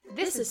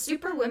This is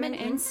Superwomen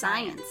in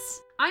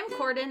Science. I'm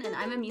Corden, and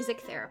I'm a music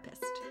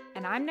therapist.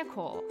 And I'm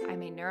Nicole.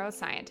 I'm a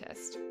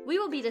neuroscientist. We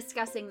will be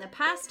discussing the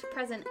past,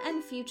 present,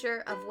 and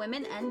future of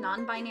women and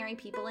non-binary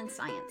people in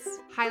science,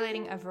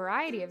 highlighting a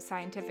variety of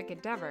scientific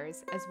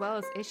endeavors, as well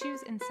as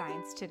issues in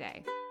science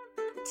today.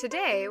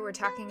 Today, we're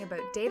talking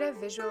about data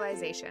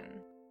visualization.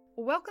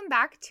 Welcome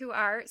back to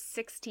our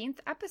 16th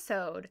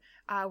episode.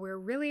 We're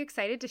really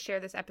excited to share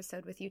this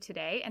episode with you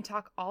today and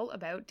talk all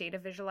about data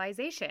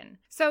visualization.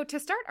 So to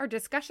start our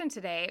discussion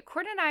today,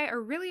 Cord and I are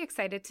really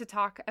excited to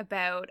talk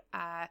about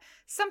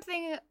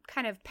something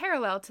kind of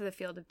parallel to the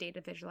field of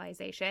data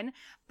visualization,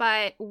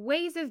 but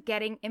ways of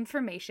getting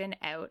information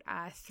out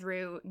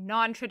through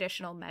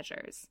non-traditional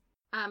measures.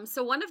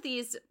 So one of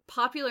these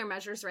popular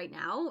measures right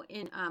now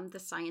in the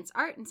science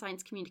art and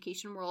science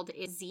communication world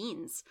is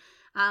zines.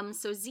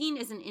 So zine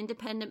is an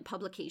independent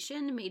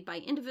publication made by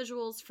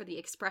individuals for the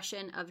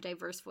expression of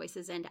diverse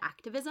voices and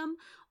activism,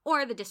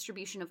 or the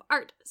distribution of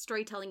art,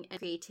 storytelling, and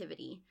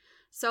creativity.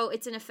 So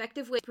it's an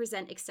effective way to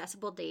present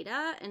accessible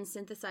data and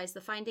synthesize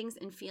the findings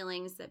and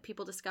feelings that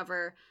people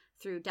discover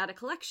through data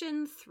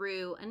collection,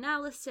 through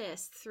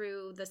analysis,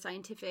 through the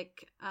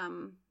scientific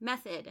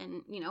method,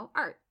 and,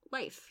 art.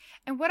 Life.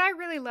 And what I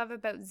really love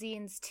about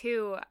zines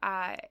too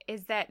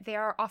is that they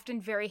are often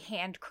very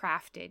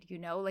handcrafted,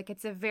 like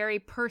it's a very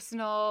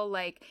personal,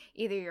 like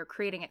either you're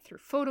creating it through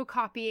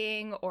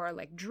photocopying or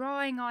like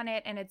drawing on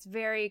it, and it's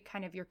very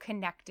kind of, you're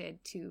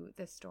connected to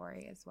the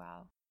story as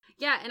well.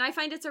 Yeah, and I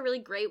find it's a really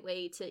great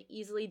way to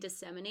easily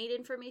disseminate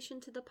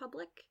information to the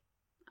public,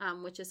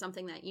 which is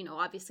something that,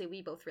 obviously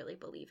we both really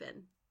believe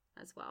in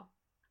as well.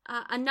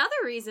 Another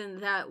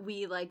reason that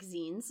we like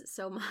zines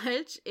so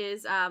much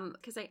is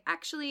because I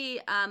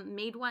actually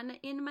made one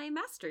in my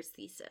master's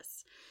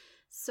thesis.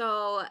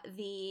 So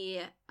the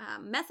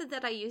method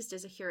that I used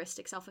is a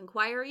heuristic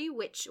self-inquiry,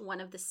 which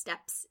one of the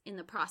steps in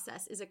the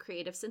process is a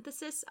creative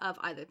synthesis of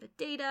either the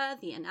data,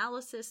 the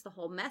analysis, the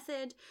whole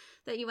method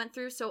that you went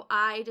through. So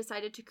I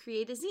decided to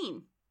create a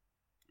zine.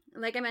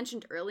 Like I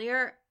mentioned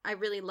earlier, I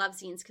really love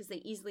zines because they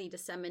easily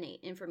disseminate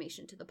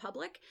information to the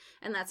public.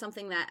 And that's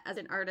something that, as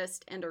an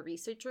artist and a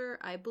researcher,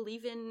 I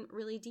believe in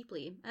really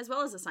deeply, as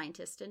well as a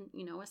scientist and,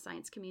 a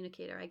science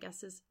communicator, I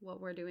guess, is what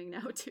we're doing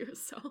now, too.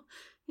 So,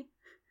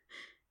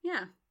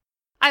 yeah.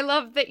 I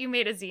love that you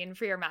made a zine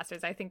for your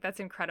master's. I think that's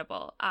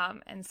incredible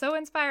and so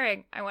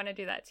inspiring. I want to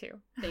do that, too.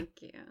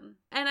 Thank you.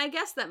 And I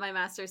guess that my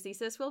master's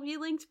thesis will be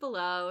linked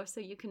below,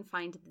 so you can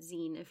find the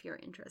zine if you're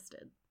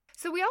interested.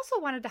 So we also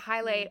wanted to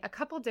highlight a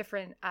couple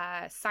different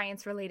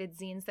science-related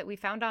zines that we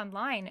found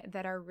online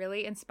that are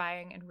really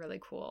inspiring and really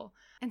cool.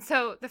 And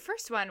so the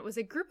first one was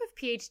a group of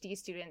PhD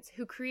students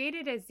who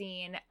created a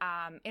zine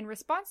in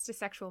response to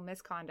sexual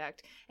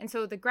misconduct. And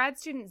so the grad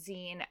student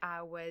zine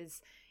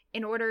was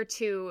in order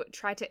to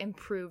try to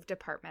improve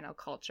departmental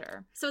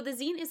culture. So the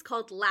zine is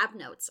called Lab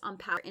Notes on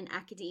Power in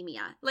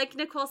Academia. Like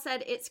Nicole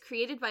said, it's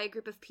created by a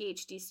group of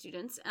PhD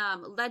students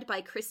led by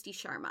Christy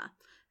Sharma,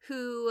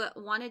 who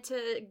wanted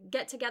to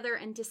get together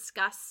and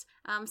discuss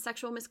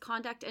sexual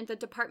misconduct and the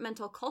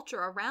departmental culture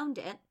around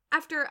it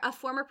after a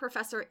former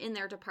professor in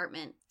their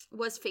department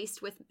was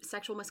faced with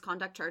sexual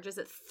misconduct charges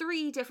at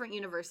 3 different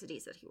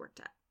universities that he worked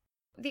at.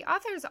 The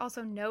authors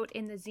also note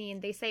in the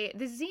zine, they say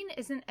the zine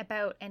isn't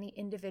about any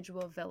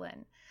individual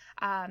villain,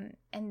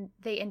 and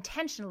they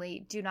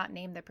intentionally do not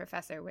name the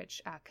professor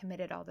which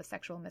committed all the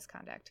sexual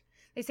misconduct.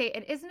 They say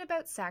it isn't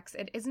about sex,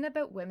 it isn't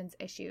about women's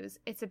issues,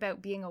 it's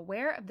about being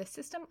aware of the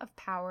system of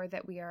power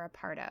that we are a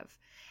part of.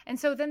 And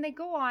so then they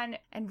go on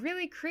and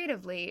really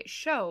creatively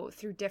show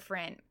through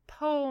different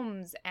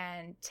poems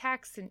and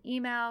texts and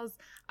emails,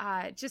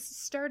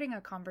 just starting a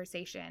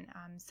conversation.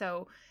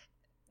 So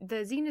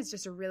the zine is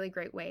just a really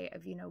great way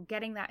of,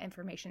 getting that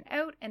information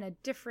out in a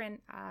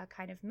different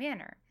kind of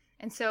manner.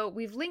 And so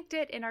we've linked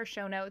it in our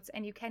show notes,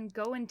 and you can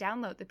go and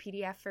download the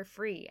PDF for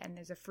free, and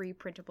there's a free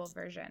printable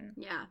version.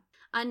 Yeah.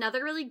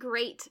 Another really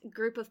great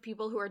group of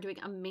people who are doing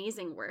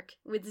amazing work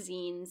with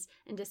zines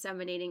and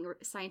disseminating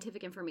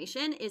scientific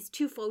information is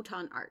Two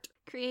Photon Art,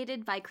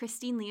 created by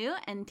Christine Liu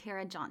and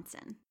Tara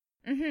Johnson.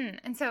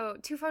 And so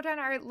Two Photon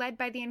Art, led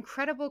by the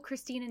incredible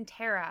Christine and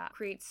Tara,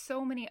 creates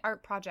so many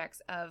art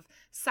projects of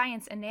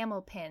science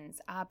enamel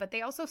pins, but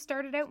they also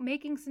started out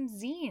making some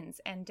zines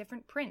and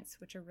different prints,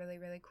 which are really,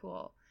 really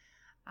cool.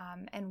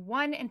 And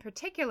one in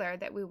particular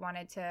that we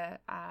wanted to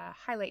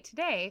highlight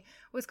today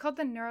was called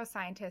the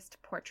Neuroscientist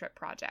Portrait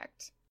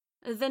Project.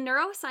 The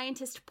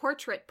Neuroscientist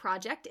Portrait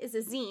Project is a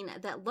zine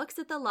that looks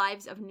at the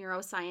lives of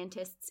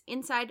neuroscientists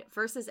inside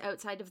versus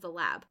outside of the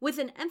lab, with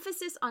an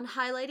emphasis on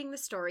highlighting the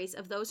stories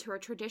of those who are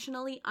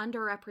traditionally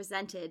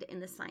underrepresented in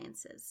the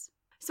sciences.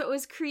 So it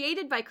was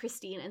created by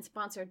Christine and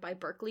sponsored by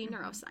Berkeley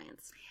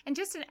Neuroscience. And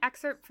just an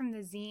excerpt from the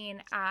zine,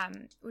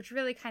 which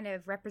really kind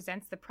of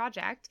represents the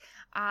project.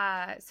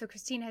 So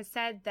Christine has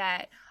said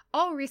that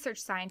all research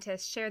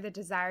scientists share the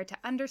desire to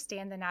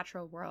understand the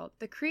natural world,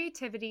 the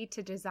creativity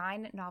to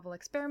design novel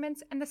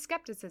experiments, and the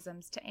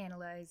skepticisms to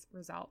analyze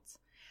results.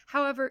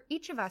 However,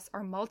 each of us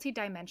are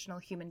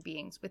multidimensional human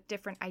beings with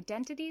different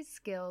identities,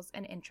 skills,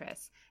 and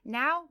interests.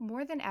 Now,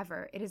 more than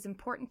ever, it is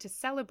important to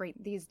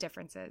celebrate these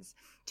differences,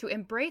 to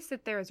embrace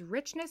that there is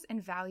richness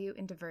and value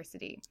in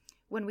diversity.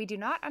 When we do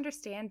not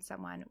understand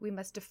someone, we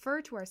must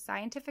defer to our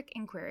scientific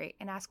inquiry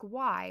and ask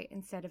why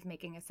instead of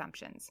making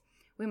assumptions.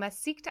 We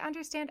must seek to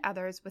understand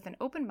others with an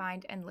open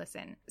mind and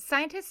listen.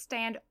 Scientists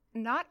stand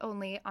not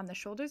only on the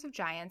shoulders of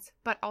giants,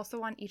 but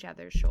also on each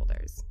other's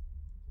shoulders.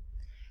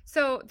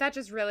 So that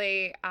just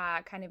really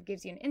kind of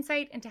gives you an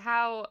insight into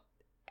how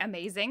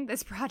amazing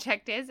this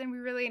project is, and we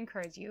really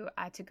encourage you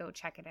to go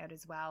check it out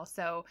as well.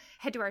 So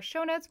head to our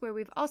show notes where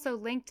we've also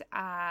linked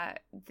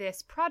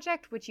this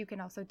project, which you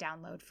can also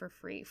download for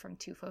free from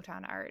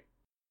 2Photon Art.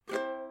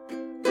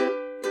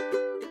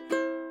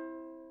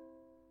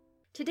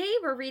 Today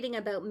we're reading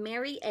about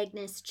Mary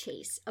Agnes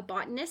Chase, a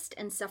botanist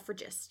and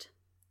suffragist.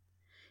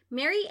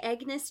 Mary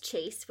Agnes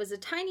Chase was a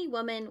tiny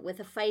woman with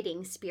a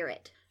fighting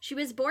spirit. She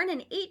was born in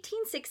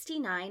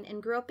 1869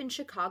 and grew up in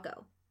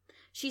Chicago.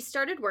 She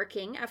started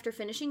working after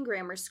finishing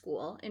grammar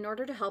school in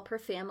order to help her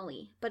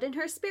family, but in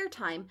her spare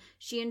time,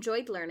 she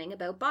enjoyed learning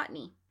about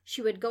botany.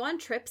 She would go on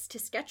trips to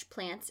sketch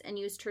plants and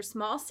used her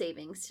small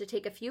savings to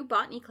take a few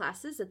botany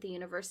classes at the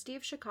University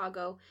of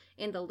Chicago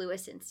and the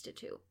Lewis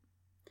Institute.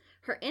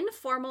 Her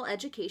informal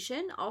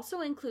education also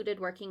included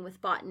working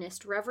with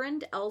botanist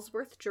Reverend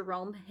Ellsworth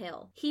Jerome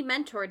Hill. He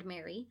mentored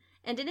Mary,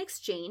 and in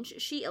exchange,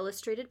 she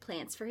illustrated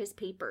plants for his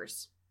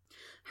papers.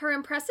 Her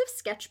impressive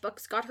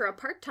sketchbooks got her a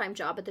part-time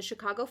job at the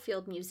Chicago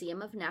Field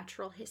Museum of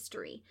Natural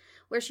History,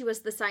 where she was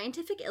the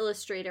scientific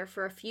illustrator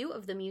for a few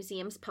of the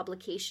museum's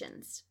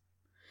publications.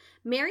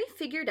 Mary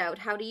figured out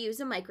how to use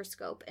a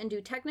microscope and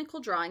do technical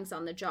drawings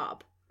on the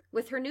job.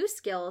 With her new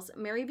skills,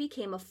 Mary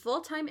became a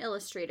full-time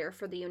illustrator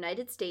for the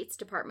United States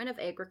Department of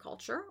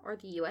Agriculture, or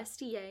the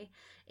USDA,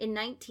 in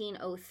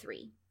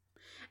 1903.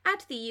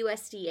 At the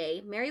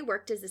USDA, Mary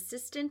worked as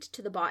assistant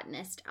to the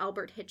botanist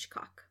Albert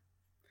Hitchcock.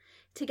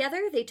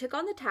 Together, they took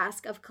on the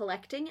task of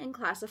collecting and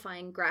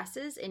classifying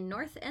grasses in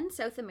North and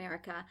South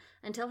America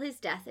until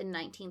his death in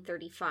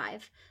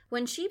 1935,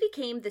 when she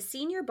became the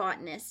senior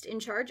botanist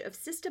in charge of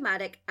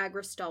systematic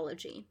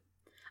agrostology.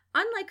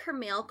 Unlike her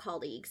male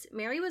colleagues,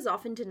 Mary was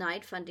often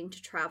denied funding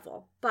to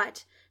travel,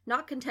 but,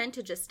 not content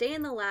to just stay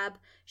in the lab,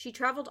 she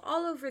traveled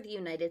all over the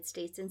United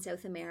States and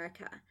South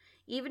America,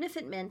 even if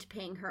it meant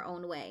paying her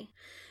own way.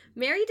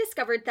 Mary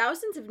discovered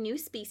thousands of new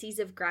species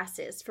of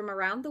grasses from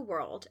around the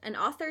world and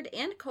authored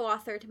and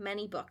co-authored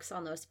many books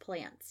on those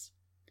plants.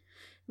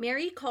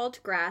 Mary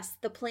called grass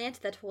the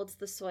plant that holds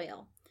the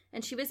soil,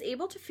 and she was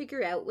able to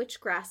figure out which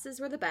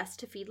grasses were the best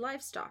to feed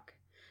livestock.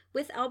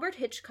 With Albert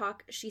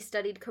Hitchcock, she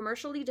studied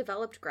commercially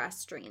developed grass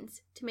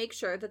strains to make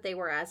sure that they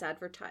were as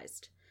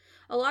advertised.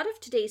 A lot of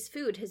today's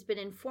food has been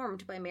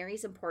informed by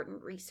Mary's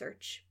important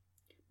research.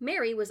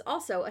 Mary was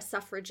also a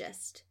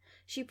suffragist.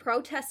 She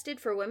protested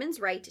for women's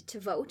right to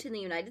vote in the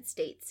United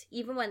States,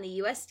 even when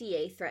the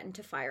USDA threatened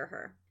to fire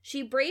her.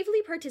 She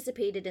bravely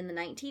participated in the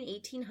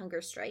 1918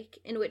 hunger strike,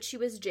 in which she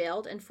was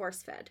jailed and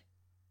force-fed.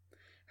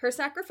 Her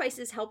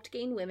sacrifices helped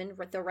gain women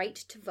the right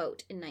to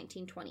vote in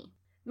 1920.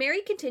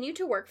 Mary continued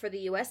to work for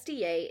the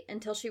USDA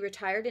until she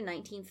retired in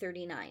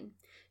 1939.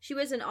 She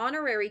was an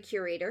honorary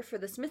curator for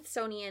the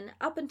Smithsonian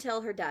up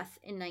until her death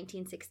in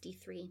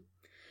 1963.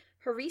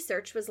 Her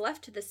research was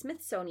left to the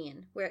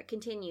Smithsonian, where it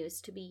continues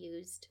to be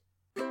used.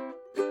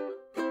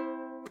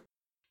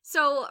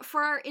 So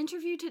for our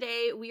interview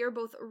today, we are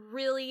both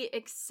really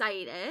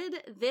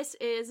excited. This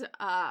is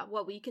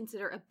what we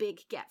consider a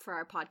big get for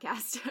our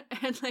podcast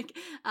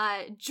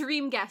and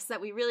dream guests that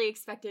we really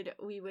expected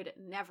we would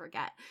never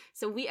get.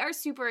 So we are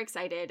super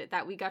excited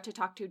that we got to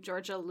talk to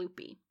Giorgia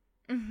Lupi.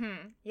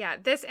 Mm-hmm. Yeah,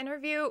 this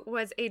interview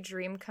was a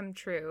dream come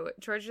true.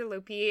 Giorgia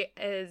Lupi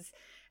is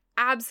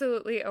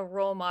absolutely a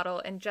role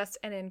model and just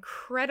an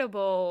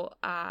incredible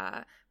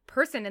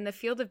person in the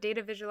field of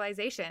data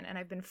visualization, and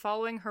I've been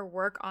following her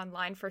work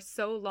online for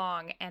so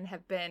long and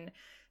have been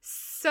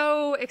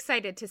so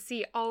excited to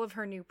see all of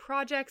her new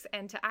projects,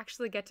 and to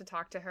actually get to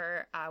talk to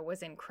her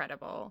was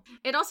incredible.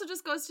 It also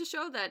just goes to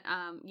show that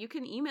you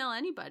can email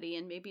anybody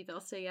and maybe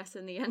they'll say yes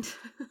in the end.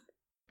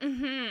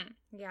 Mm-hmm.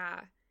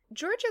 Yeah.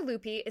 Giorgia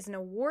Lupi is an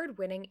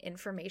award-winning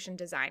information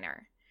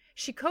designer.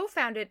 She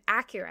co-founded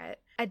Accurate,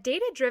 a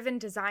data-driven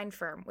design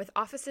firm with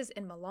offices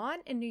in Milan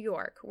and New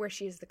York, where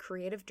she is the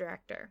creative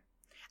director.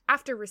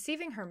 After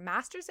receiving her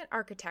master's in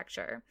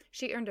architecture,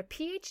 she earned a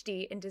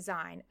PhD in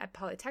design at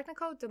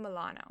Politecnico di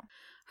Milano.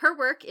 Her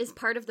work is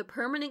part of the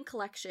permanent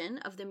collection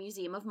of the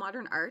Museum of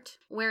Modern Art,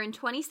 where in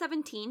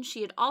 2017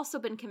 she had also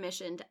been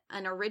commissioned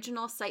an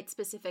original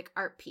site-specific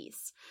art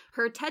piece.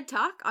 Her TED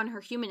Talk on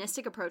her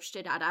humanistic approach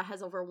to data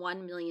has over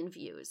 1 million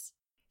views.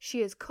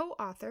 She is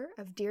co-author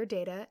of Dear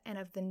Data and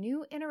of the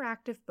new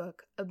interactive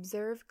book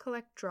Observe,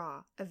 Collect,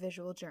 Draw, a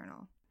visual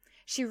journal.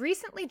 She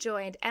recently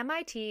joined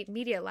MIT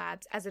Media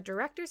Labs as a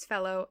Director's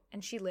Fellow,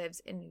 and she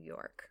lives in New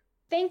York.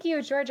 Thank you,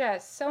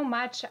 Giorgia, so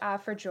much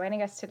for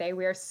joining us today.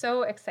 We are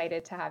so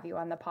excited to have you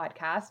on the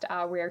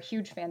podcast. We are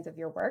huge fans of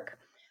your work.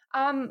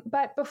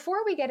 But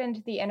before we get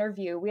into the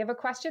interview, we have a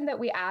question that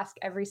we ask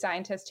every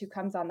scientist who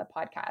comes on the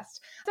podcast.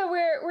 So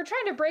we're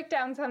trying to break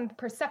down some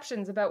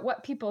perceptions about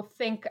what people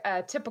think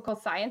a typical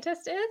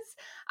scientist is.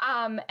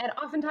 And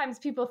oftentimes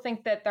people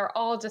think that they're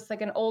all just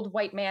like an old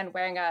white man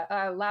wearing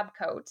a lab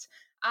coat.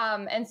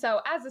 And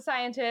so as a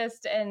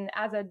scientist and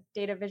as a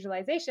data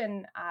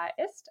visualizationist,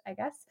 I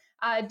guess,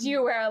 do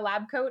you wear a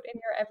lab coat in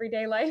your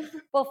everyday life?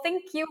 Well,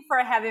 thank you for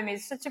having me.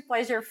 It's such a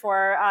pleasure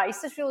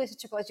really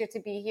such a pleasure to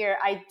be here.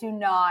 I do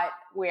not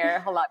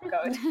wear a lab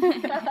coat.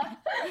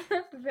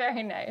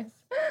 Very nice.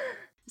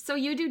 So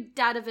you do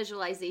data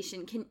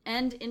visualization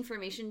and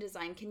information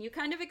design. Can you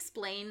kind of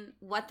explain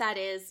what that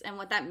is and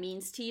what that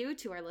means to you,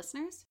 to our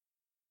listeners?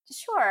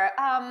 Sure.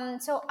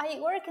 So I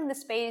work in the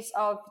space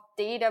of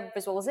data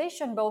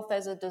visualization, both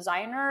as a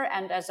designer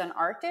and as an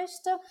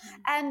artist.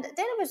 And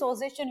data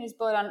visualization is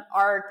both an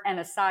art and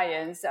a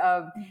science.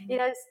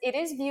 It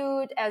is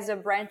viewed as a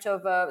branch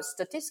of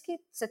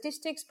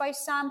statistics by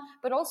some,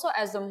 but also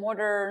as a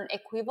modern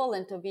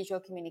equivalent of visual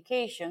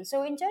communication.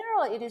 So in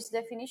general, it is the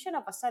definition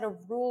of a set of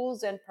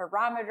rules and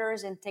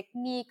parameters and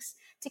techniques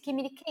to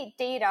communicate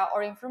data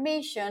or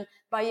information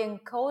by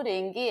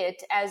encoding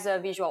it as a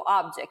visual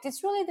object.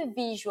 It's really the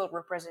visual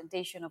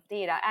representation of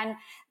data. And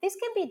this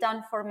can be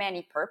done for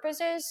many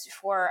purposes,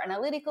 for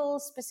analytical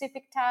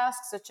specific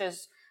tasks, such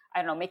as,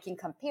 making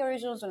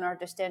comparisons and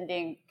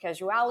understanding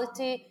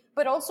causality,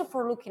 but also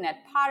for looking at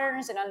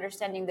patterns and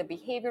understanding the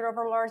behavior of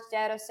a large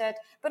data set,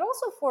 but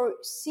also for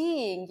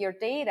seeing your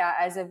data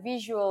as a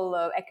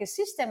visual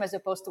ecosystem as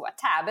opposed to a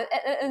tab.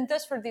 And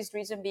thus, for this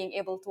reason, being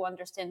able to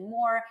understand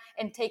more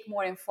and take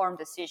more informed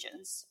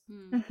decisions.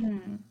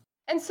 Mm-hmm.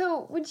 And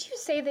so would you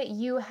say that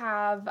you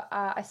have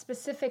a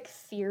specific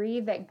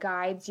theory that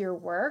guides your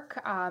work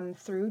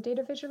through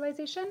data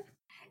visualization?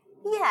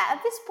 Yeah,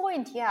 at this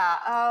point, yeah.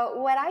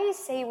 What I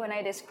say when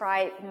I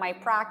describe my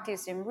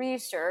practice in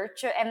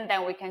research, and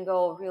then we can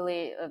go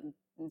really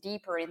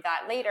deeper in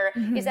that later,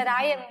 is that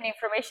I am an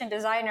information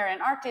designer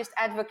and artist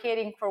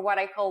advocating for what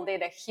I call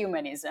data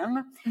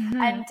humanism.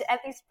 And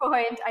at this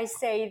point, I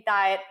say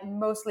that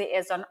mostly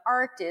as an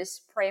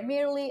artist,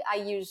 primarily I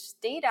use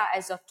data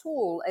as a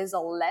tool, as a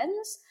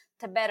lens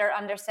to better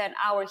understand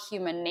our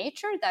human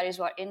nature. That is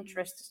what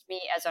interests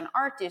me as an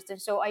artist. And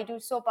so I do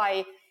so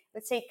by,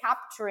 let's say,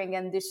 capturing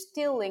and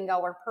distilling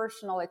our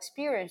personal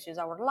experiences,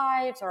 our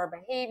lives, our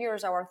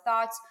behaviors, our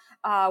thoughts,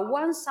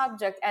 one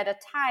subject at a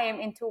time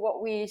into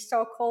what we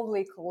so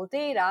coldly call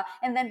data,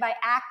 and then by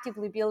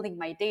actively building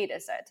my data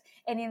set.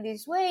 And in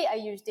this way, I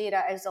use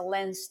data as a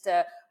lens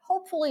to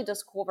hopefully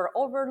discover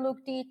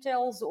overlooked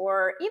details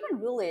or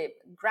even really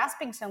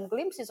grasping some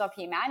glimpses of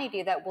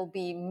humanity that will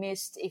be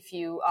missed if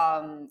you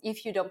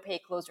don't pay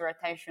closer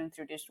attention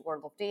through this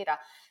world of data.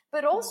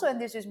 But also, and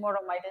this is more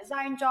of my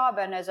design job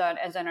and as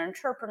an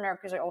entrepreneur,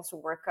 because I also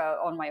work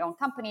on my own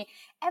company,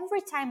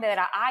 every time that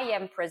I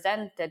am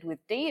presented with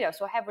data,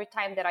 so every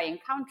time that I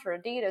encounter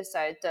a data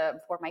set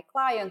for my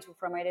clients or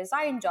for my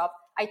design job,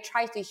 I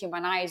try to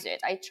humanize it.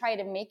 I try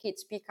to make it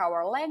speak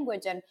our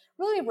language and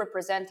really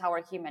represent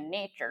our human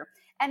nature.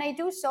 And I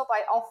do so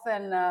by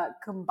often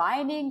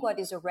combining what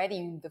is already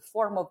in the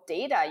form of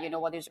data,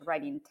 what is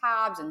already in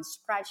tabs and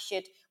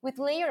spreadsheet, with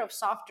layer of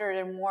softer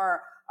and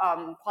more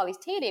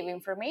qualitative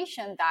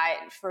information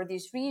that, for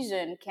this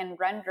reason, can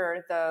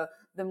render the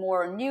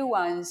more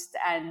nuanced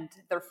and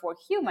therefore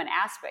human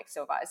aspects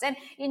of us. And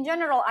in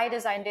general, I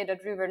design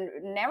data-driven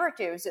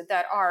narratives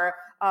that are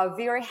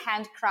very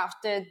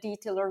handcrafted,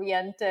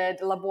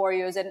 detail-oriented,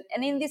 laborious, and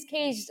in this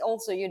case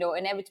also,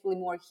 inevitably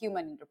more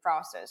human in the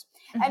process.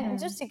 And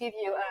just to give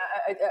you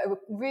a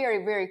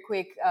very, very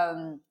quick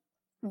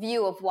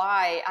view of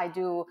why I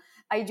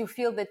do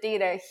feel that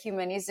data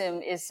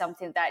humanism is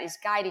something that is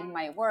guiding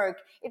my work.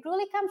 It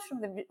really comes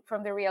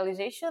from the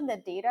realization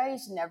that data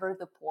is never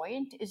the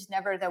point. It's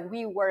never that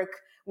we work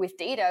with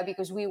data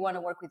because we want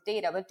to work with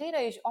data, but data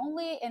is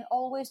only and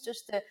always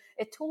just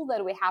a tool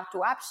that we have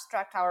to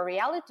abstract our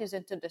realities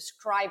and to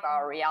describe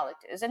our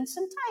realities. And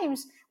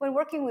sometimes when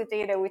working with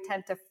data, we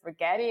tend to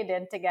forget it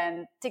and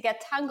to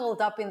get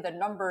tangled up in the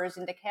numbers,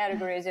 in the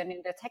categories, and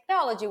in the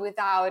technology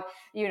without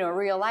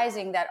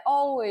realizing that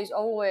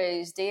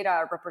always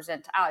data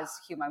represent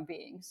us human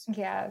beings.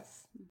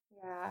 Yes.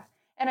 Yeah.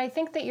 And I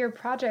think that your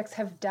projects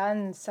have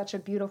done such a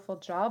beautiful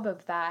job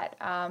of that,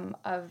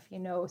 of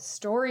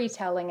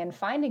storytelling and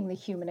finding the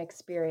human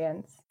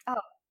experience. Oh,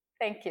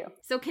 thank you.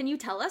 So can you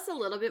tell us a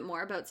little bit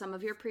more about some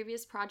of your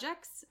previous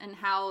projects and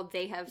how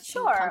they have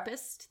Sure.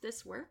 encompassed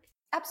this work?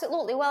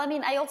 Absolutely. Well,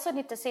 I also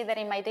need to say that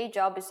in my day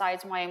job,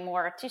 besides my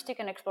more artistic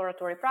and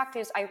exploratory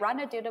practice, I run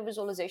a data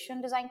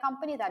visualization design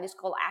company that is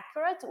called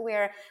Accurate,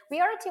 where we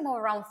are a team of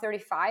around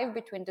 35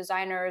 between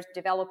designers,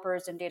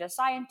 developers, and data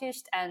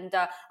scientists. And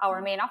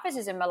our main office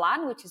is in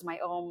Milan, which is my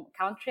own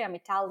country. I'm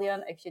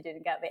Italian, if you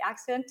didn't get the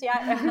accent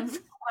yet.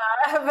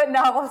 But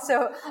now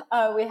also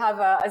we have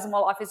a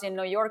small office in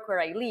New York where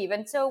I live.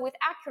 And so with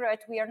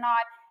Accurate, we are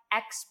not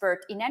expert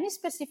in any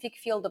specific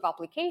field of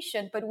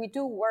application, but we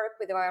do work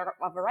with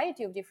a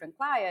variety of different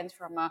clients,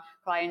 from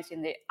clients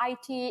in the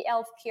IT,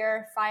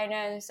 healthcare,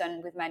 finance,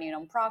 and with many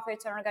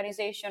nonprofits and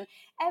organizations.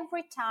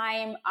 Every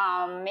time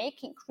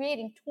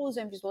creating tools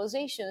and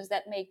visualizations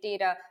that make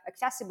data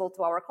accessible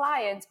to our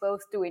clients,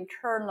 both to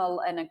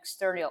internal and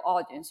external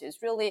audiences,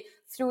 really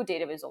through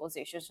data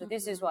visualization. So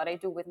this is what I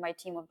do with my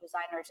team of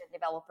designers and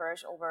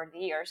developers over the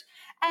years.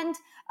 And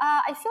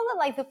I feel that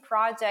like the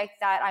project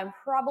that I'm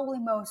probably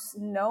most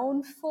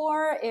known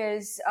for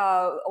is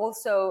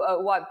also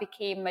what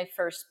became my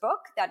first book,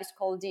 that is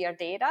called Dear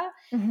Data.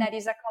 That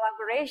is a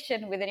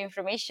collaboration with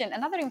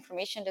another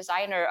information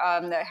designer.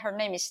 Her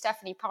name is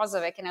Stephanie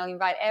Pozovic, and I'll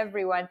invite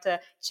everyone to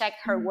check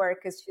her work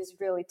because she's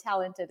really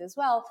talented as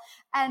well.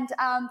 And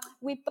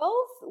we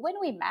both, when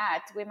we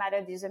met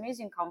at this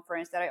amazing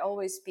conference that I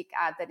always speak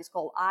at, that is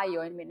called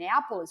IO in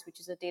Minneapolis, which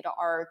is a data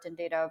art and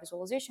data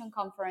visualization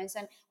conference.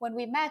 And when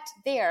we met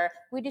there,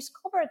 we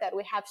discovered that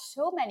we have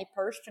so many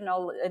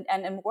personal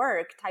and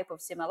work type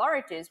of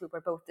similarities. We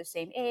were both the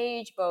same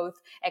age, both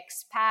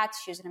expats.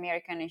 She's an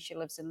American and she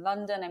lives in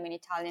London. I'm an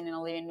Italian and I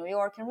live in New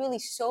York. And really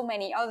so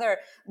many other,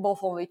 both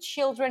only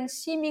children,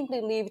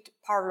 seemingly lived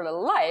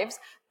parallel lives.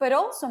 But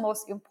also,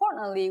 most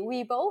importantly,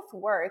 we both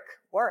worked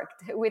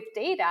with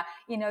data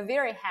in a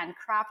very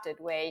handcrafted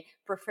way,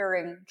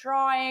 preferring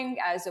drawing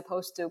as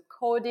opposed to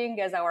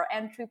coding as our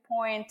entry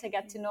point to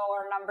get to know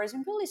our numbers,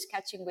 and really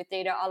sketching with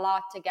data a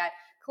lot to get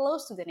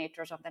close to the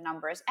natures of the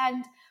numbers.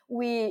 And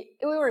we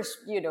were,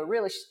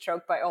 really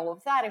struck by all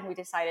of that, and we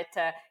decided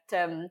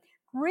to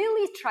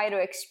really try to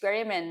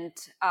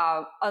experiment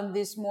on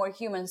this more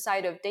human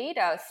side of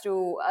data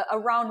through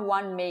around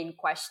one main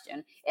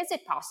question. Is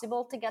it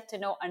possible to get to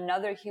know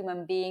another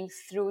human being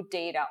through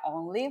data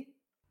only?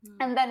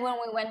 And then when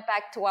we went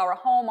back to our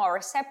home,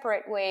 our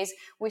separate ways,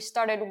 we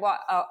started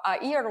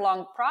a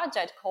year-long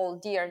project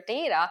called Dear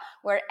Data,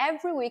 where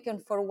every week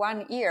and for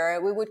 1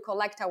 year, we would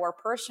collect our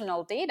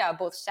personal data,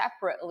 both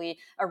separately,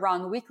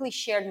 around weekly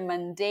shared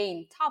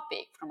mundane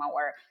topic, from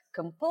our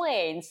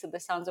complaints to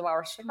the sounds of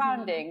our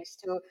surroundings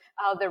to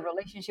the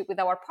relationship with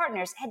our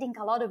partners, adding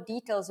a lot of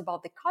details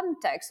about the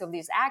context of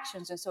these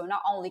actions. And so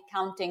not only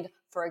counting,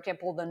 for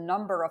example, the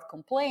number of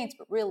complaints,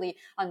 but really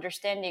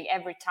understanding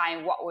every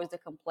time what was the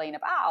complaint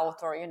about,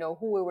 or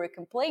who we were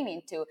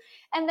complaining to.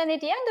 And then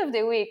at the end of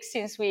the week,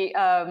 since we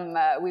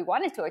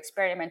wanted to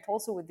experiment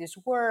also with this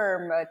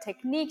worm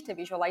technique to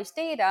visualize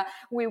data,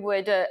 we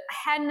would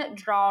hand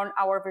drawn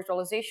our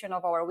visualization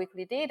of our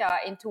weekly data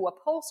into a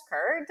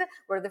postcard,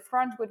 where the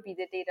front would be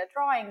the data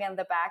drawing and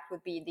the back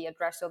would be the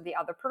address of the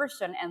other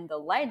person and the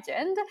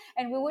legend.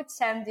 And we would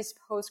send this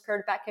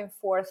postcard back and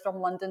forth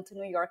from London to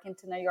New York, and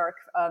to New York,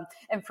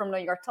 and from New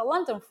York to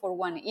London for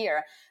 1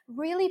 year,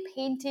 really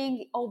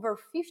painting over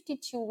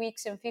 52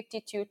 weeks and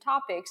 52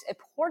 topics, a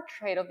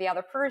portrait of the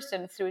other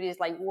person through this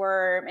like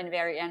worm and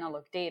very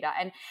analog data.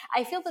 And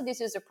I feel that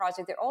this is a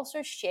project that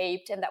also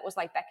shaped, and that was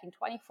like back in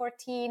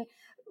 2014,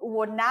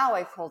 what now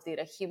I call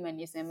data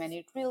humanism, and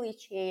it really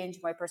changed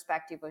my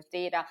perspective of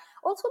data.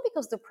 Also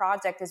because the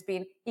project has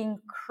been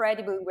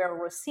incredibly well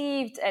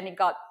received, and it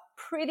got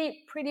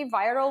pretty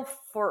viral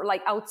for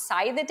like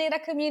outside the data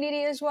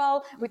community as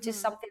well, which is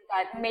something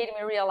that made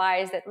me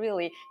realize that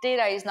really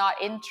data is not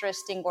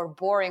interesting or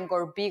boring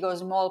or big or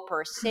small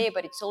per se,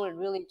 but it's all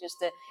really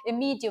just a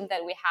medium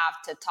that we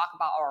have to talk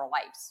about our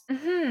lives.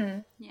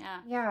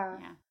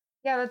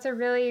 Yeah, that's a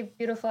really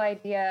beautiful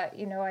idea.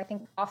 I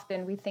think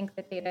often we think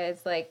that data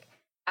is like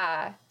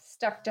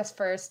stuck just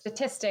for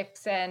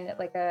statistics and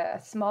like a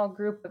small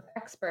group of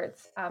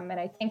experts. And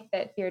I think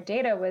that your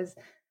data was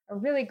a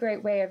really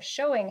great way of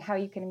showing how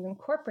you can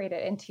incorporate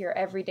it into your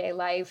everyday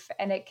life,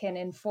 and it can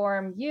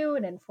inform you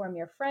and inform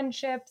your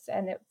friendships.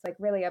 And it's like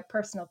really a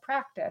personal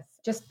practice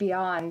just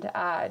beyond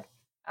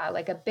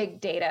like a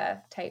big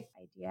data type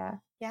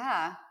idea.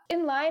 Yeah.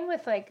 In line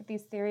with like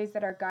these theories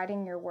that are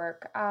guiding your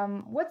work,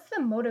 what's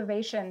the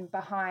motivation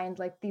behind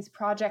like these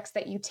projects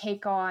that you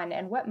take on,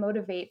 and what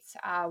motivates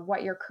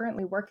what you're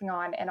currently working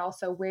on, and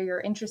also where you're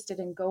interested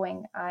in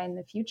going in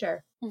the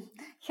future?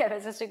 Yeah,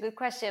 that's such a good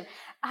question.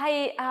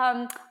 I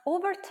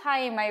over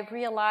time I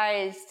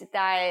realized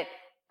that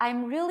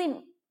I'm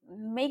really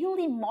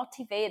mainly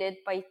motivated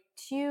by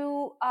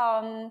two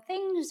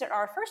things that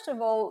are, first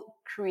of all,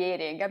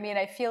 creating. I mean,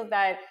 I feel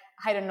that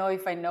I don't know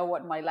if I know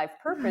what my life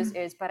purpose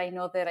is, but I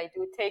know that I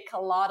do take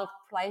a lot of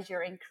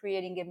pleasure in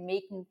creating and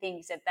making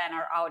things that then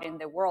are out in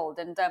the world.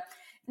 And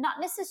not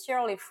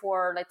necessarily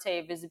for, let's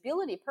say,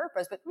 visibility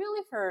purpose, but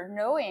really for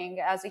knowing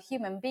as a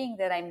human being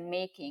that I'm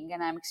making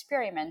and I'm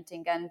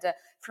experimenting. And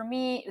for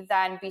me,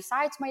 then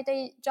besides my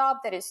day job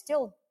that is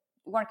still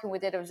working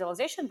with data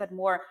visualization, but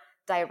more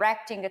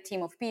directing a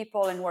team of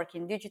people and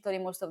working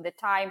digitally most of the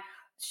time,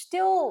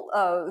 still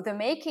the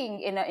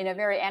making in a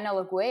very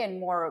analog way and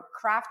more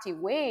crafty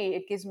way,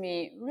 it gives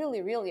me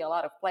really, really a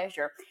lot of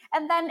pleasure.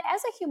 And then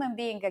as a human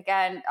being,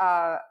 again,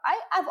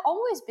 I've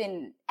always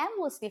been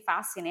endlessly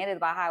fascinated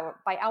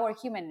by our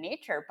human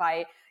nature,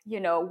 by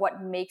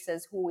what makes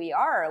us who we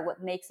are,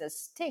 what makes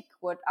us tick,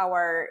 what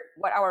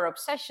our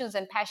obsessions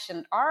and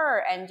passions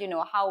are, and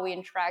how we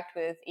interact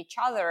with each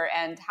other,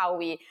 and how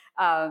we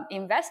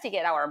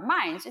investigate our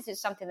minds. This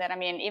is something that, I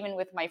mean, even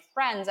with my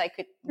friends, I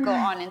could go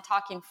on and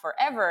talking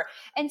forever.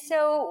 And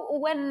so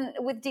when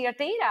with Dear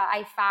Data,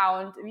 I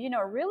found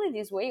really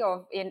this way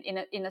of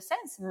in a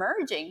sense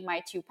merging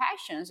my two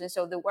passions. And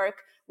so the work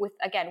with,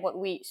 again, what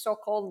we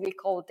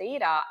call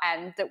data,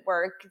 and the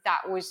work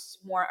that was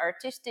more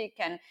artistic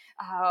and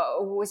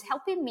was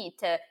helping me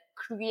to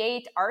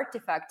create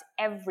artifact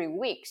every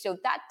week. So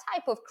that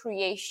type of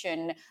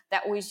creation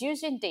that was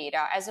using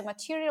data as a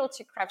material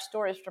to craft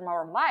stories from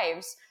our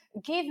lives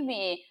gave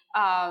me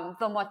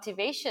the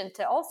motivation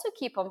to also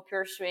keep on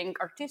pursuing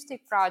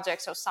artistic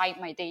projects outside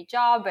my day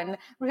job. And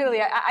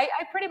really, I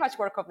pretty much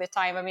work all the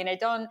time. I mean, I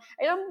don't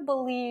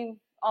believe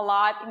a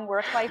lot in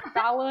work-life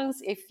balance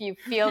if you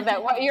feel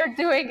that what you're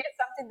doing is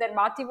something that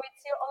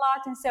motivates you a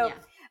lot. And so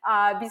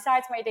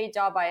besides my day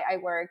job, I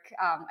work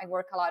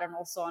a lot and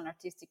also on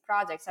artistic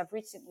projects. I've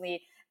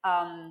recently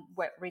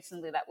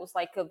that was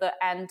like the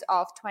end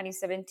of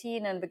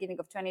 2017 and beginning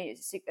of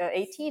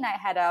 2018,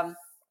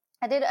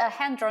 I did a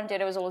hand-drawn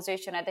data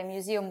visualization at the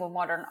Museum of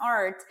Modern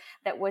Art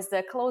that was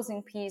the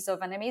closing piece of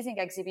an amazing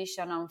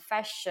exhibition on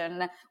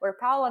fashion, where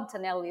Paolo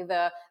Antonelli,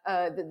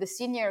 the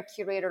senior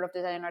curator of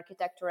design and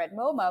architecture at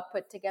MoMA,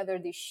 put together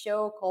this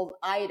show called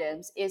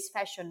Items, Is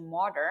Fashion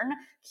Modern?,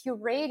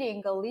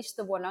 curating a list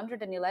of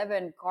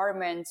 111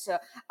 garments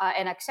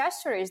and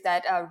accessories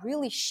that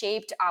really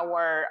shaped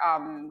our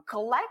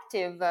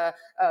collective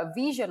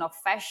vision of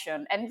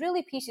fashion, and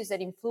really pieces that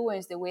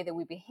influence the way that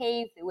we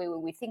behave, the way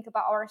we think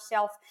about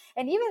ourselves.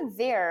 And even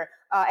there,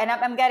 and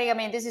I'm getting, I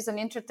mean, this is an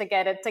intro to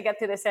get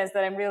to the sense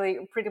that I'm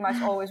really pretty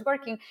much always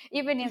working.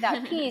 Even in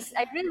that piece,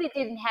 I really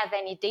didn't have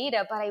any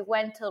data, but I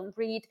went to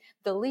read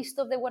the list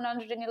of the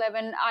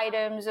 111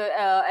 items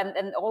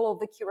and all of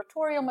the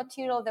curatorial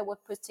material that was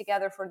put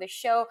together for the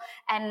show.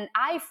 And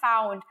I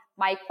found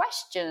my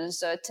questions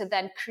to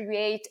then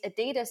create a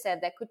data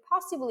set that could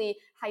possibly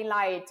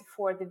highlight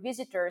for the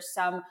visitors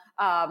some,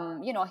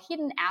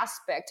 hidden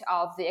aspect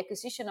of the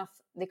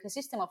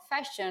ecosystem of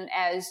fashion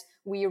as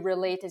we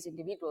relate as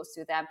individuals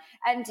to them.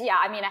 And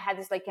I had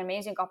this like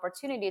amazing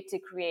opportunity to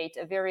create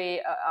a very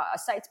a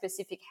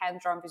site-specific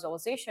hand-drawn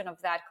visualization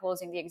of that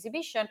closing the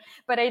exhibition.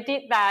 But I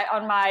did that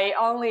on my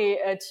only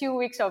 2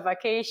 weeks of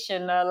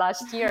vacation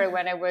last year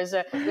when I was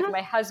with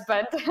my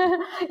husband,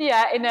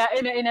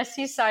 in a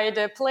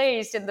seaside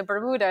place in the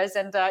Bermudas.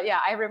 And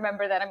I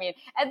remember that. I mean,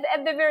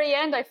 at the very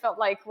end, I felt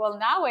like, well,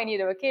 now I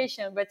need a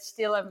vacation, but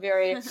still I'm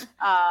very,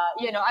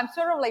 I'm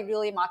sort of like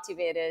really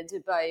motivated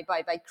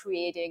by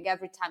creating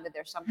every time that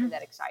there's something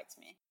that excites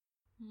me.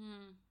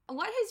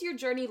 What has your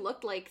journey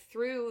looked like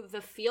through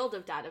the field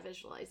of data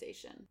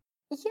visualization?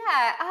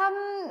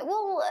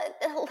 Well,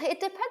 it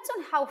depends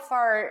on how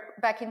far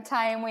back in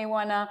time we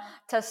want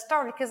to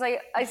start, because I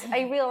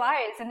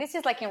realized, and this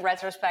is like in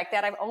retrospect,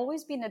 that I've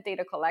always been a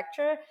data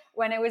collector.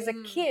 When I was a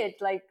kid,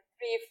 like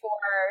 3, 4,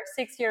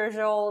 6 years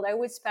old, I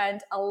would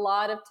spend a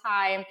lot of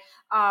time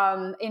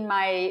in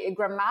my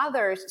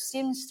grandmother's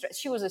seamstress.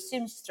 She was a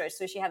seamstress,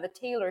 so she had a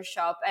tailor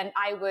shop, and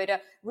I would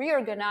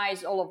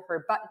reorganize all of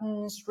her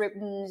buttons,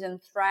 ribbons, and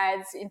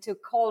threads into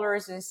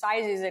colors and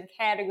sizes and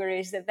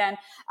categories. That then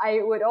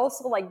I would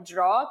also like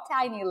draw a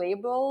tiny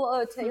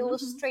label to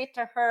illustrate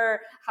to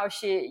her how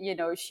she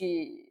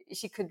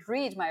could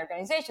read my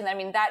organization. I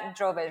mean, that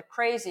drove her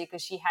crazy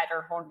because she had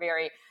her own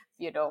very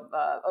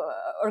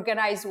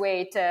organized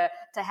way to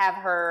have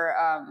her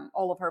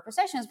all of her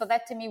possessions. But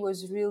that to me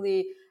was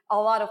really a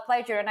lot of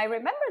pleasure. And I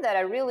remember that I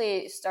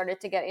really started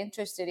to get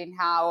interested in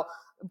how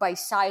by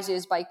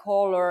sizes, by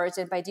colors,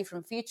 and by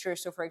different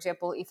features. So for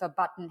example, if a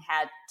button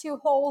had 2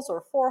 holes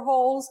or 4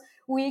 holes,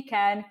 we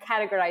can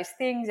categorize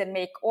things and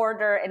make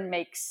order and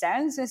make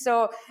sense. And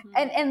so,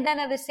 and then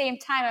at the same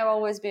time, I've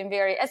always been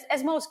very,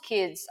 as most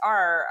kids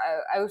are,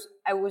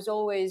 I was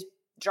always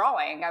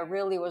drawing. I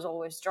really was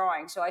always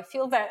drawing. So I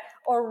feel that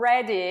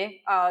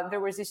already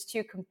there was this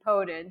 2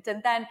 component.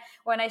 And then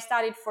when I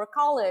studied for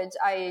college,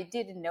 I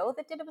didn't know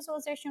that data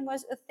visualization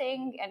was a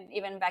thing. And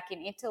even back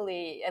in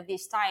Italy at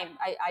this time,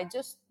 I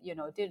just,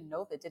 didn't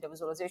know that data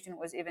visualization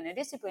was even a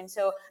discipline.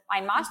 So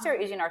my master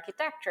is in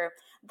architecture.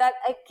 That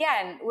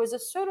again was a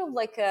sort of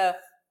like a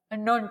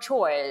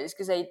non-choice,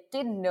 because I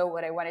didn't know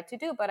what I wanted to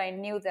do, but I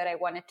knew that I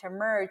wanted to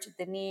merge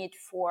the need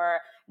for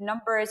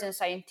numbers and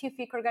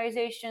scientific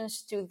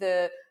organizations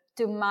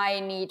to my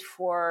need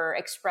for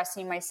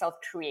expressing myself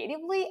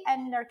creatively,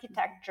 and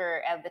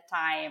architecture at the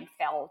time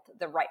felt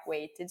the right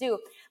way to do.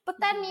 But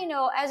then,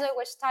 as I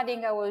was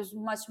studying, I was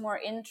much more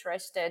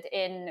interested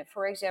in,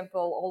 for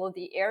example, all of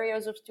the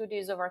areas of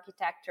studies of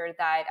architecture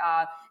that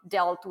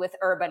dealt with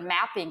urban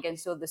mapping. And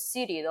so the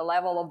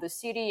level of the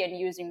city, and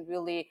using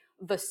really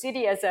the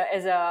city as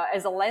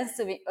a lens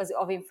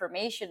of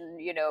information,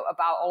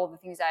 about all of the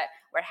things that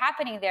were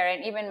happening there.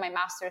 And even my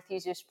master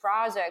thesis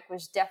project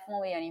was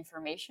definitely an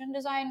information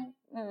design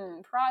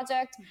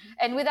project.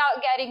 And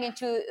without getting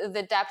into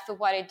the depth of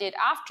what I did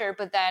after,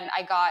 but then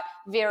I got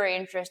very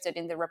interested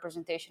in the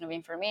representation of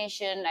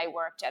information. I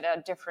worked at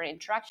a different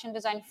interaction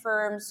design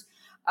firms,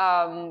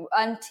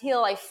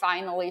 until I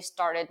finally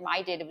started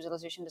my data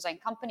visualization design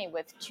company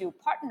with 2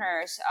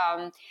 partners.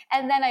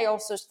 And then I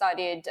also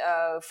studied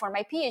for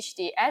my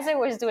PhD as I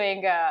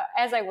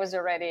was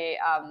already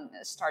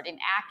starting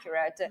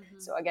Accurate.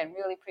 So again,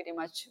 really pretty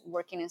much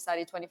working and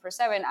study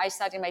 24/7. I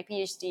studied my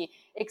PhD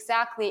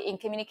exactly in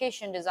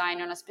communication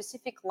design on a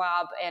specific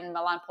lab in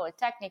Milan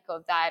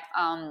Politecnico that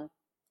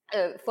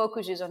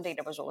focuses on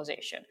data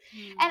visualization.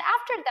 And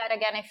after that,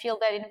 again, I feel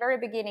that in the very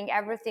beginning,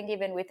 everything,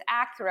 even with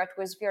Accurate,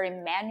 was very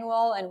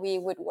manual, and we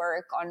would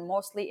work on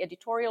mostly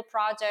editorial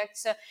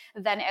projects.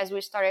 Then as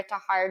we started to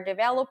hire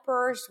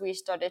developers, we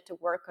started to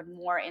work on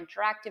more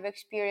interactive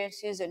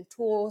experiences and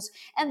tools.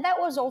 And that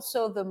was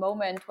also the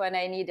moment when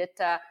I needed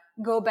to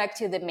go back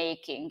to the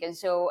making. And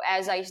so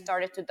as I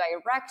started to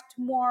direct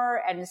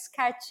more and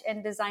sketch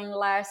and design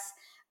less,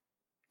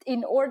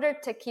 in order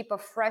to keep a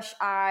fresh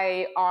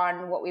eye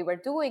on what we were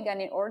doing,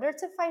 and in order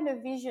to find a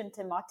vision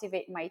to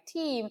motivate my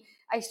team,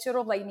 I sort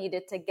of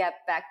needed to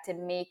get back to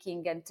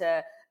making and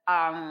to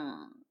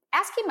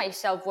asking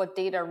myself what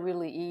data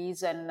really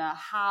is, and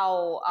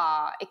how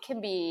it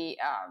can be,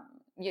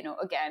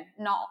 again,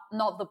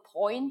 not the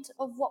point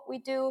of what we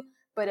do,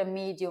 but a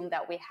medium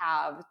that we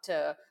have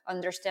to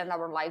understand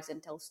our lives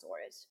and tell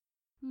stories.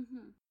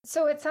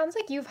 So it sounds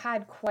like you've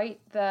had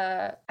quite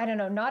the, I don't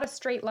know, not a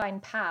straight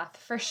line path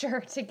for sure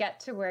to get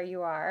to where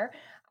you are.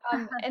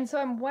 And so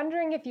I'm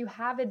wondering if you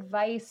have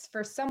advice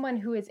for someone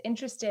who is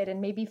interested and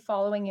maybe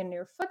following in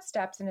your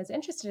footsteps and is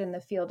interested in the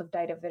field of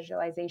data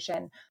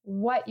visualization,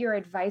 what your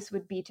advice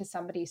would be to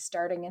somebody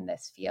starting in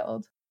this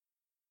field.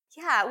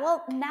 Yeah,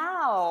 well,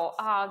 now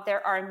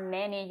there are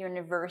many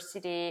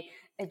universities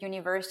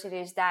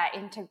that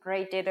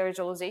integrate data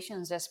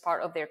visualizations as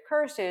part of their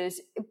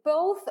courses,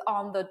 both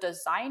on the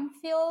design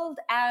field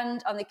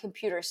and on the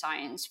computer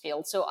science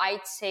field. So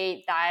I'd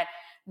say that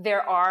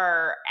there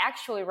are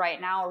actually right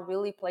now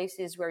really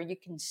places where you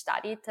can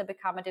study to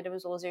become a data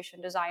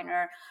visualization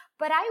designer.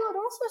 But I would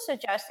also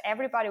suggest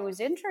everybody who's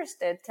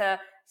interested to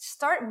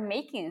start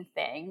making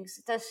things,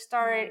 to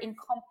start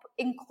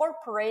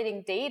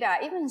incorporating data,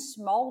 even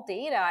small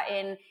data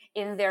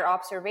in their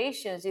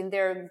observations, in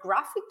their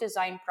graphic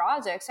design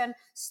projects, and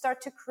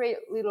start to create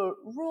little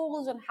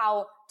rules on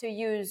how to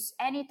use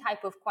any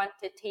type of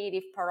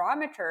quantitative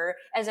parameter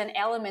as an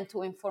element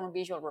to inform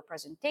visual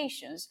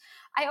representations.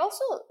 I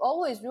also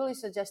always really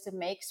suggest to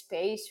make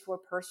space for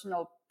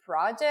personal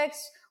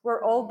projects.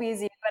 We're all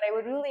busy, but I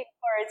would really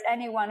encourage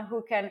anyone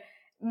who can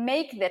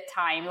make the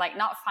time,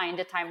 not find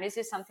the time. This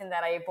is something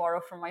that I borrow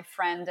from my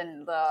friend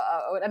and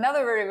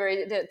another very,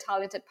 very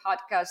talented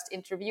podcast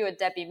interviewer,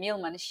 Debbie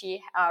Millman.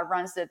 She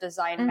runs the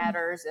Design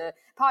Matters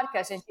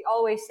podcast, and she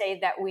always say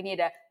that we need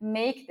to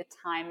make the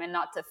time and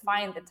not to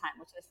find the time,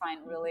 which I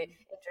find really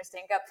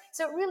interesting.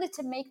 So really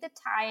to make the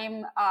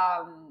time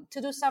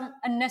to do some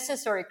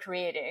unnecessary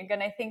creating.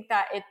 And I think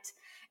that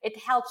it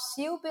helps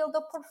you build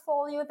a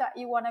portfolio that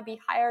you want to be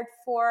hired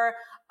for,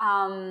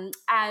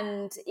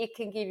 and it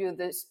can give you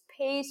the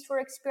space for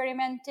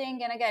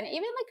experimenting. And again,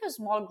 even a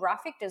small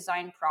graphic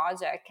design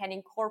project can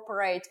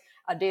incorporate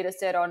a data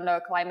set on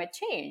climate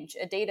change,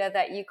 a data set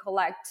that you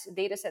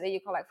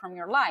collect from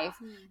your life.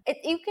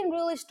 You can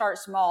really start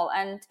small.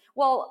 And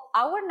well,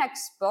 our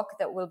next book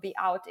that will be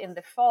out in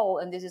the fall,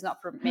 and this is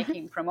not for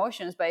making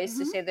promotions, but it's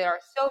to say there are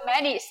so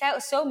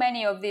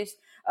many of these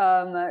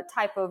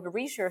type of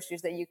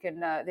resources that you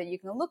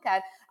can look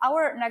at.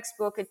 Our next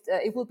book,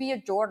 it will be a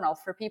journal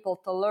for people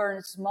to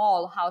learn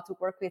small how to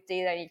work with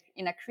data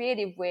in a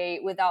creative way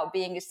without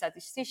being a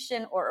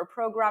statistician or a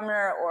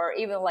programmer or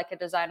even a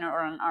designer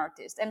or an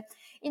artist. And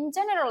in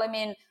general,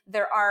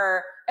 there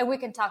are, and we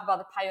can talk about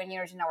the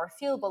pioneers in our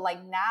field, but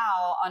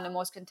now on the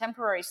most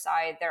contemporary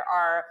side, there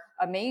are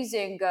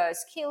amazing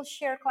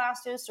Skillshare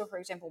classes. So for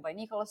example, by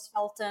Nicholas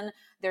Felton.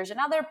 There's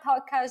another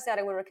podcast that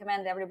I would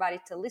recommend everybody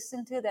to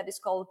listen to that is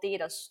called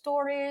Data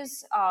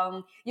Stories.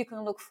 You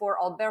can look for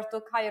Alberto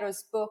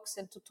Cairo's books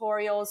and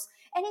tutorials.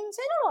 And in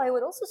general, I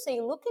would also say,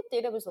 look at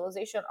data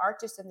visualization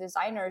artists and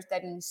designers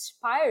that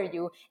inspire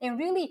you and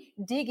really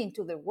dig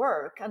into their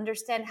work,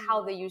 understand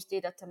how they use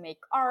data to make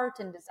art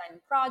and design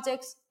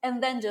projects,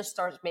 and then just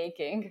start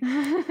making.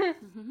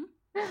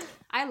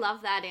 I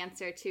love that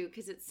answer too,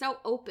 because it's so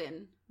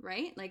open,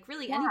 right?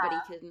 Really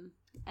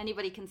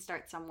anybody can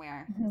start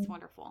somewhere. It's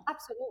wonderful.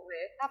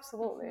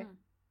 Absolutely.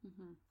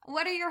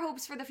 What are your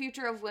hopes for the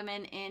future of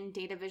women in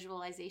data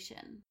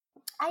visualization?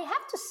 I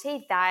have to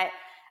say that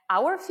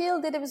our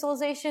field, data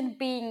visualization,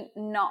 being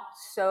not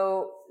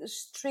so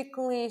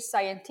strictly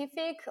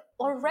scientific,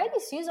 already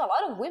sees a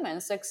lot of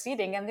women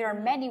succeeding, and there are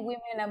many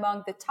women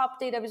among the top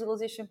data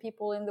visualization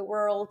people in the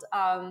world.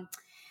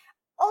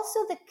 Also,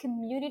 the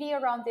community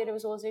around data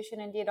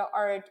visualization and data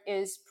art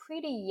is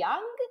pretty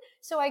young.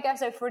 So I guess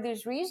that for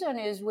this reason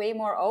is way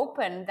more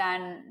open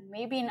than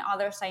maybe in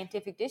other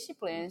scientific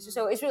disciplines.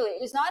 So it's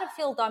not a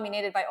field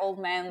dominated by old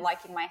men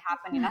like it might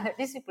happen in other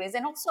disciplines.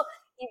 And also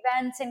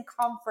events and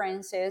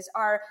conferences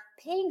are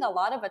paying a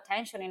lot of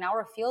attention in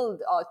our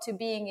field to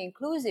being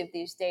inclusive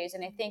these days.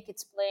 And I think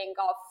it's playing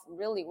off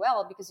really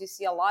well because you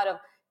see a lot of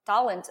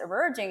talent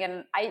emerging,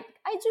 and I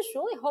just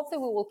really hope that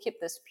we will keep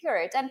the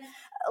spirit. And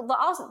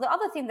the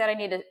other thing that I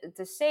need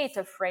to say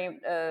to frame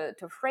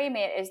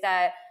it is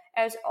that,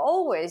 as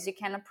always, you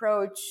can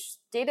approach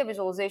data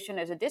visualization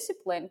as a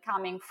discipline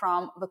coming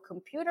from the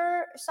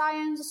computer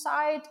science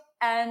side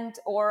and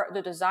or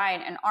the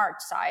design and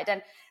art side.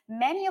 And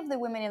many of the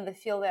women in the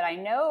field that I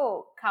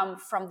know come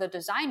from the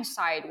design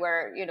side,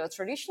 where, you know,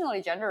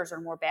 traditionally genders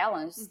are more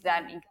balanced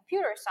than in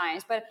computer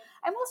science. But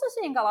I'm also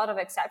seeing a lot of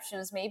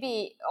exceptions,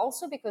 maybe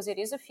also because it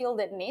is a field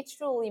that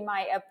naturally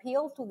might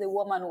appeal to the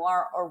women who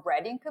are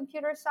already in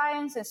computer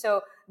science, and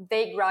so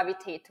they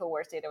gravitate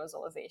towards data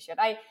visualization.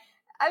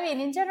 I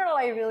mean, in general,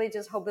 I really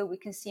just hope that we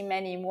can see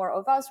many more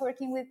of us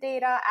working with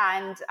data.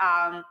 And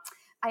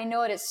I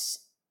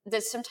notice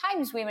that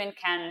sometimes women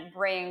can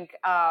bring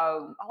a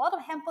lot of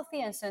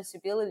empathy and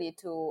sensibility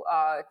to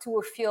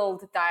a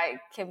field that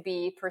can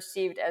be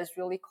perceived as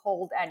really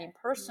cold and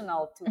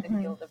impersonal to the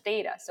field of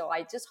data. So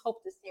I just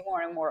hope to see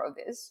more and more of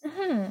this.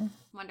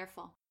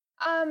 Wonderful.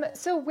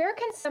 So where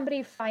can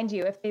somebody find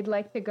you if they'd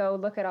like to go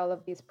look at all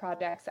of these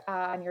projects?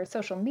 On your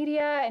social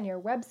media and your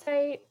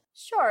website?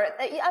 Sure.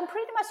 I'm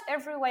pretty much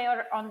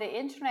everywhere on the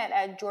internet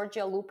at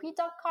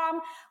GiorgiaLupi.com,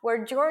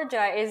 where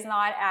Georgia is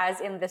not as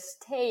in the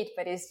state,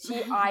 but is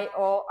Giorgia,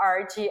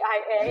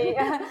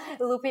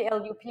 Lupi,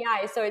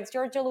 Lupi. So it's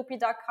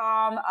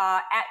GiorgiaLupi.com,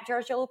 at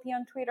Giorgia Lupi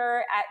on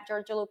Twitter, at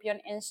Giorgia Lupi on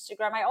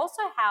Instagram.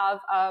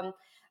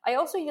 I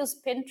also use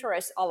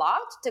Pinterest a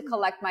lot to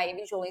collect my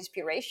visual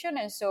inspiration.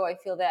 And so I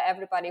feel that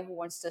everybody who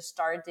wants to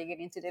start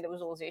digging into data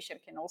visualization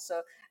can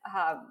also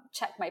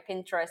check my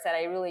Pinterest that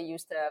I really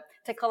use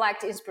to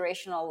collect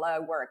inspirational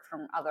work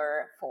from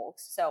other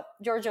folks. So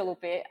Giorgia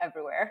Lupi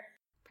everywhere.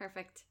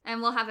 Perfect.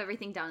 And we'll have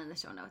everything down in the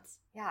show notes.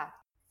 Yeah.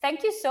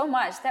 Thank you so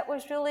much. That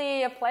was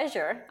really a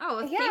pleasure.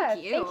 Oh,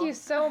 thank you. Thank you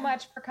so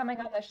much for coming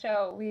on the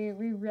show. We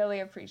really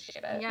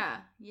appreciate it.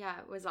 Yeah,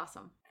 it was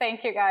awesome.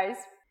 Thank you, guys.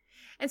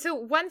 And so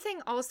one thing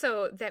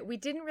also that we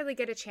didn't really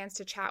get a chance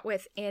to chat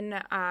with in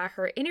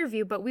her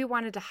interview, but we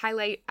wanted to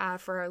highlight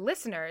for our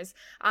listeners,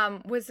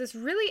 was this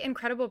really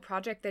incredible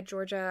project that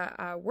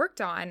Giorgia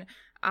worked on,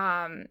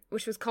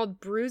 which was called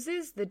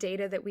Bruises, the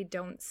Data That We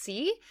Don't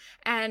See.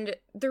 And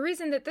the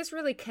reason that this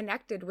really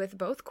connected with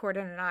both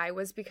Corden and I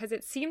was because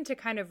it seemed to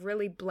kind of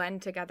really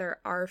blend together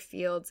our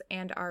fields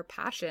and our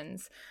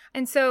passions.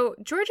 And so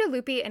Giorgia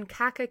Lupi and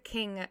Kaka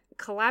King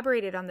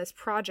collaborated on this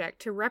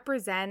project to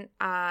represent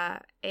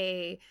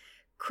a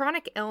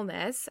chronic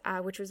illness,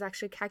 which was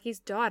actually Kaki's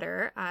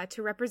daughter,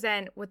 to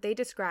represent what they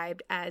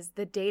described as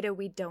the data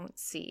we don't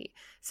see.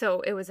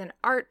 So it was an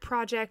art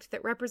project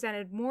that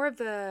represented more of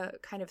the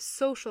kind of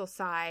social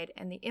side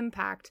and the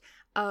impact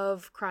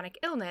of chronic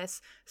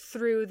illness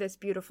through this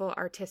beautiful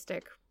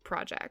artistic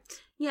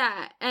project.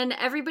 Yeah, and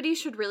everybody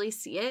should really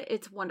see it.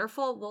 It's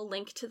wonderful. We'll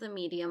link to the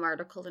Medium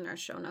article in our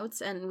show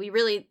notes, and we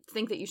really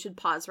think that you should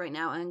pause right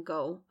now and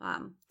go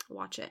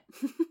watch it.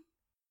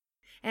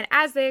 And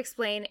as they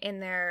explain in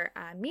their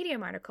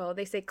Medium article,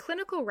 they say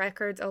clinical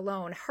records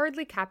alone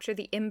hardly capture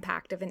the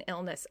impact of an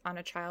illness on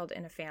a child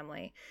in a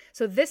family.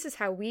 So this is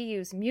how we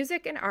use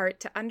music and art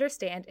to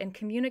understand and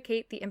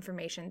communicate the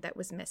information that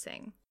was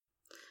missing.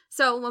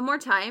 So one more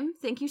time,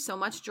 thank you so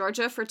much,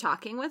 Giorgia, for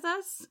talking with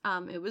us.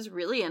 It was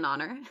really an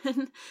honor.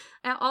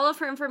 And all of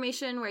her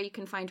information, where you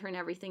can find her and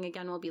everything,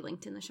 again, will be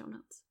linked in the show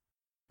notes.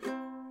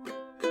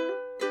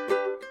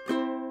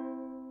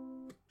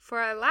 For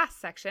our last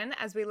section,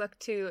 as we look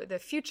to the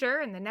future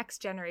and the next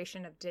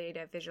generation of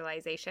data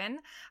visualization,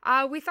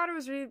 we thought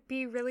it would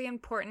be really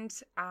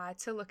important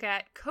to look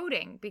at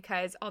coding,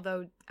 because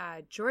although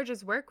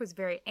Giorgia's work was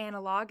very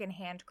analog and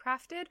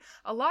handcrafted,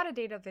 a lot of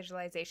data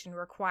visualization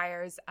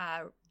requires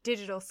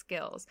digital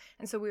skills.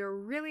 And so we were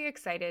really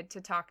excited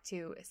to talk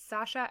to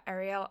Sasha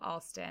Ariel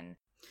Alston.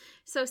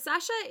 So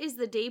Sasha is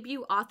the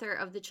debut author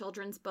of the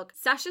children's book,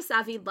 Sasha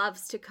Savvy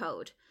Loves to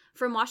Code.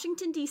 From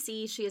Washington,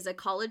 D.C., she is a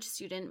college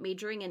student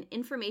majoring in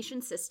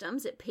information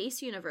systems at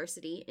Pace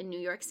University in New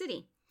York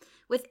City.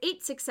 With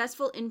 8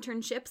 successful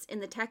internships in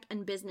the tech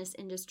and business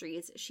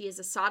industries, she is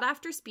a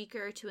sought-after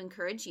speaker to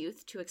encourage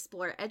youth to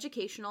explore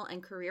educational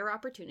and career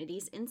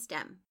opportunities in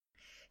STEM.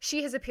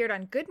 She has appeared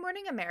on Good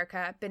Morning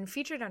America, been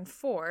featured on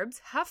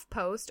Forbes,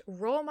 HuffPost,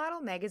 Role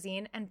Model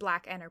Magazine, and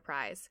Black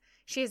Enterprise.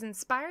 She has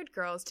inspired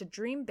girls to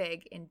dream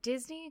big in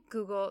Disney,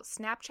 Google,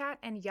 Snapchat,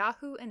 and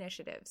Yahoo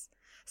initiatives.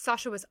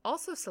 Sasha was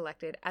also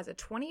selected as a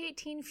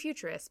 2018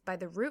 Futurist by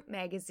the Root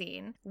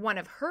magazine, one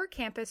of her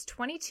campus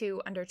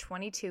 22 under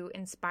 22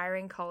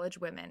 inspiring college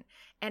women,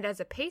 and as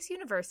a Pace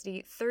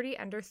University 30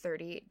 under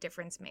 30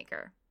 difference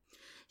maker.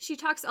 She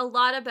talks a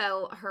lot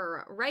about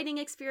her writing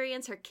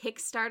experience, her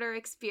Kickstarter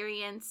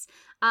experience,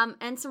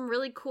 and some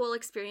really cool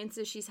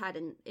experiences she's had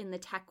in the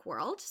tech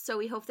world. So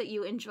we hope that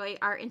you enjoy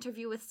our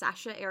interview with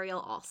Sasha Ariel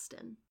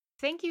Alston.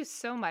 Thank you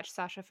so much,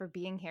 Sasha, for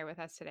being here with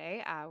us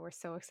today. We're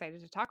so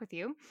excited to talk with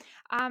you.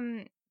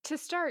 To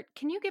start,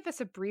 can you give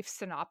us a brief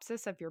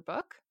synopsis of your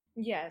book?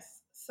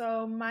 Yes.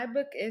 So my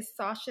book is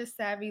Sasha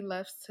Savvy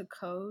Loves to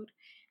Code.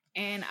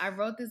 And I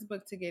wrote this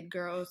book to get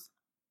girls,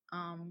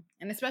 and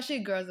especially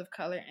girls of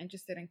color,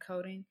 interested in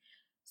coding.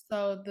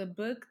 So the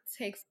book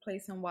takes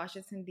place in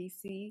Washington,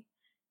 D.C.,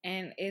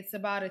 and it's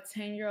about a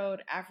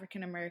 10-year-old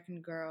African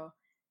American girl.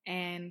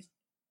 And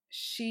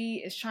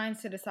she is trying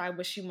to decide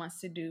what she wants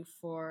to do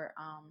for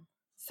the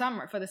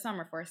summer,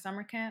 for a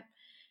summer camp.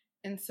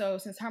 And so,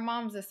 since her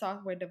mom's a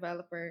software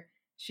developer,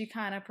 she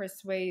kind of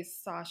persuades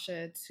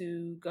Sasha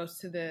to go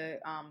to the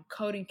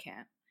coding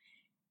camp.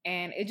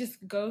 And it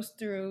just goes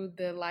through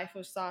the life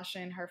of Sasha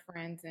and her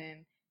friends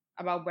and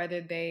about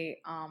whether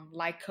they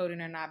like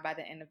coding or not by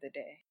the end of the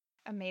day.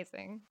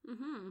 Amazing.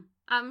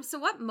 So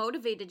what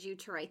motivated you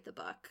to write the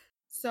book?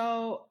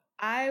 So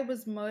I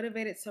was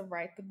motivated to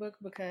write the book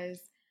because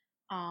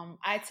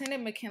I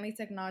attended McKinley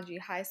Technology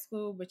High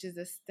School, which is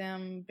a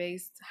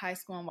STEM-based high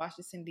school in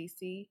Washington,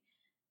 D.C.,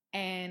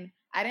 and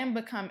I didn't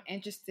become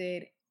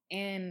interested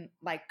in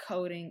like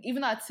coding.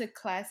 Even though I took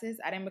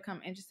classes, I didn't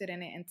become interested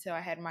in it until I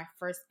had my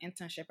first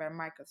internship at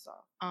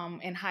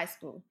Microsoft in high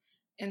school.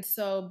 And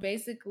so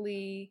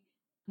basically,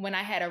 when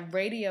I had a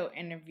radio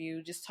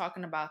interview just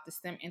talking about the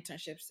STEM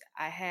internships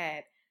I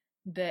had,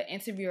 the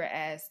interviewer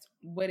asked,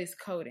 "What is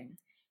coding?"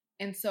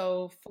 And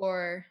so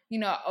for,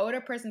 an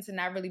older person to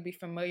not really be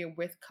familiar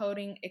with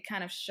coding, it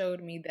kind of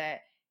showed me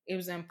that it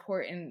was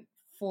important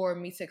for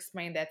me to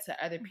explain that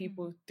to other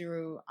people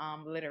through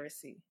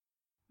literacy.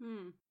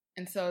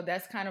 And so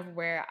that's kind of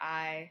where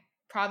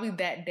probably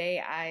that day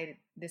I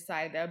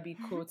decided that would be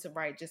cool to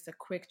write just a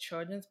quick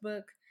children's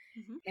book.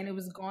 And it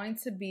was going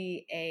to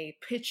be a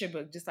picture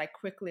book, just like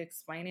quickly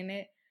explaining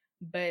it.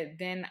 But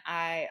then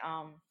I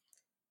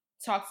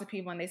talked to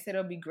people and they said it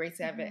would be great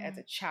to have it as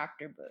a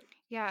chapter book.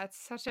 Yeah, it's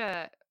such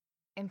a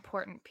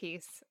important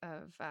piece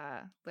of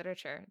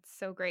literature. It's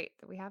so great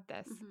that we have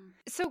this.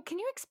 So can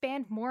you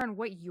expand more on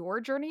what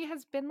your journey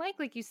has been like?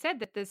 Like you said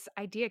that this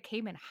idea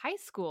came in high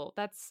school.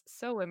 That's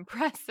so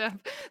impressive.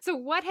 So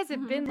what has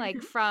it been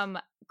like from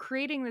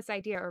creating this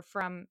idea or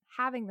from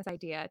having this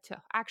idea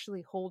to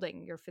actually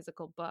holding your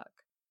physical book?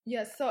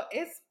 Yeah, so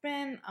it's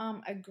been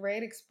a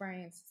great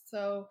experience.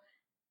 So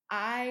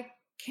I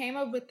came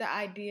up with the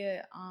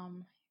idea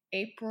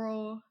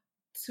April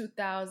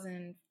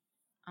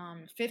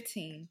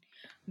 2015,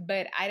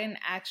 but I didn't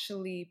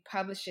actually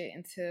publish it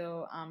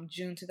until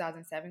June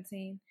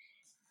 2017.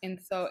 And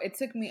so it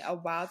took me a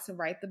while to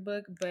write the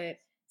book, but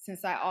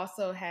since I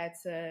also had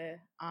to,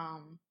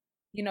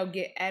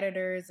 get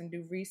editors and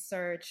do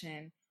research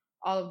and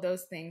all of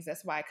those things,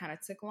 that's why it kind of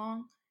took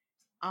long.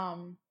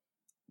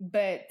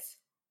 But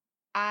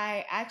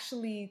I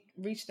actually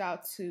reached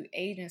out to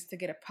agents to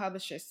get a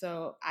publisher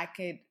so I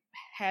could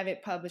have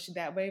it published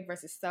that way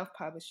versus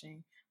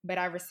self-publishing, but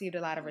I received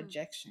a lot of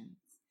rejections.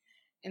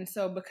 And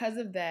so because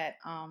of that,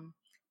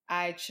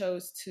 I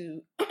chose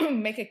to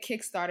make a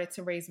Kickstarter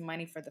to raise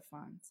money for the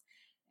funds.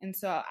 And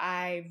so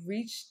I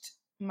reached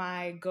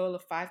my goal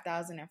of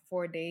 5,000 in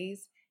 4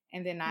 days,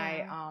 and then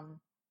I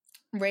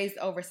raised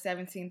over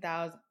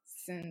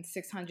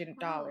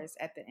 $17,600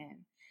 at the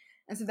end.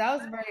 And so that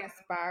was very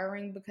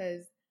inspiring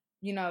because,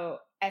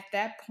 at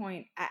that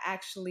point, I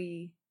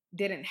actually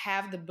didn't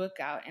have the book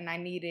out and I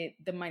needed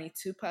the money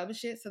to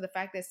publish it. So the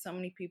fact that so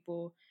many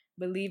people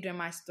believed in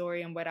my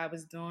story and what I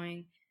was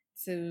doing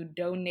to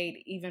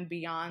donate even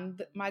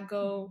beyond my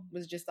goal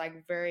was just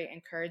like very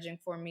encouraging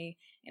for me.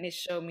 And it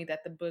showed me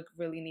that the book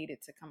really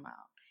needed to come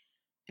out.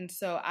 And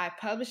so I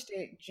published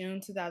it June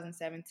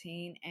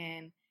 2017,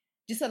 and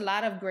just a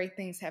lot of great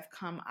things have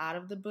come out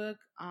of the book.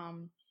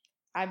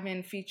 I've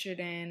been featured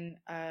in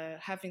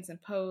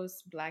Huffington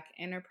Post, Black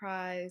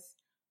Enterprise.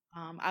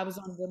 I was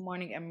on Good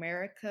Morning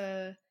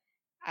America.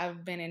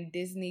 I've been in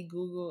Disney,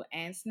 Google,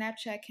 and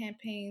Snapchat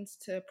campaigns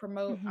to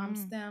promote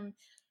STEM.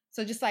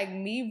 So just like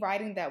me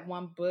writing that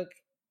one book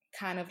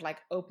kind of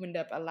like opened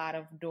up a lot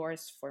of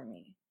doors for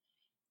me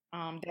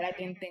that I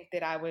didn't think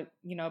that I would,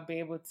 be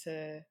able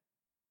to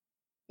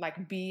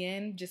like be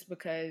in just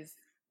as,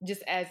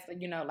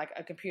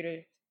 like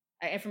an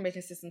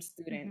information system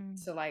student.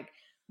 So like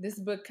this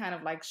book kind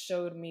of like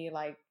showed me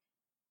like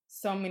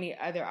so many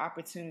other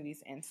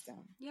opportunities in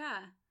STEM.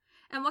 Yeah.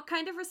 And what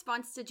kind of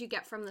response did you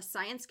get from the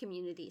science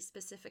community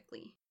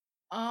specifically?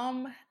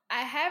 I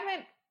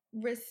haven't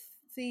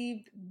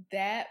received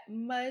that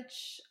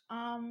much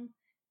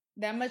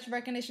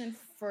recognition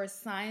for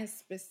science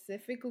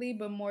specifically,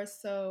 but more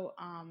so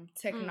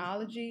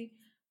technology,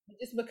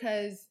 just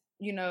because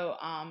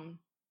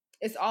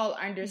it's all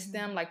under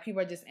STEM, like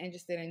people are just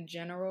interested in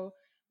general,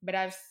 but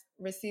I've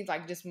received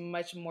like just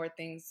much more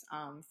things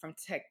from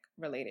tech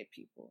related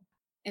people.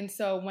 And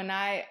so when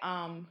I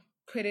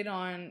put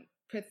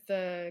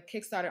the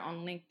Kickstarter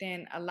on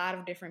LinkedIn, a lot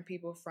of different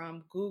people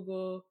from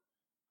Google,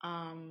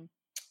 um,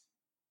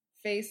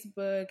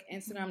 Facebook,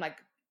 Instagram, like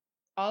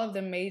all of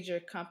the major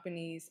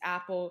companies,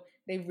 Apple,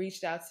 they've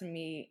reached out to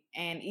me,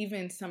 and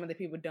even some of the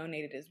people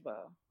donated as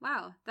well.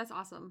 Wow, that's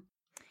awesome.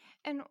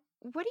 And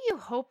what do you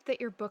hope that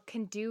your book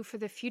can do for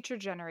the future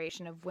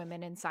generation of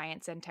women in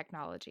science and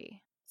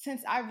technology?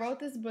 Since I wrote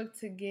this book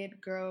to get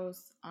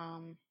girls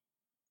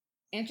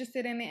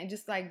interested in it and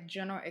just like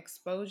general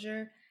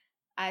exposure,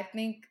 I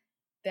think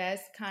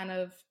that's kind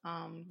of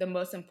the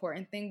most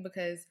important thing,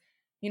 because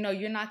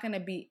you're not going to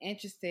be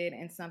interested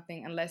in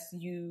something unless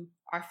you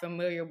are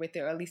familiar with it,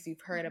 or at least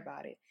you've heard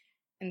about it.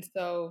 And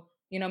so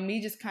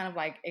me just kind of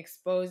like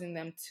exposing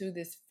them to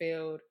this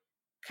field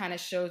kind of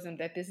shows them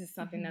that this is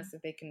something else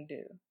that they can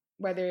do,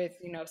 whether it's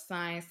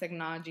science,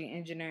 technology,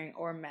 engineering,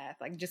 or math,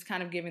 like just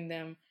kind of giving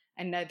them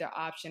another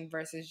option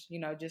versus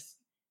just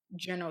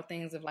general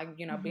things of like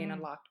being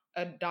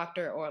a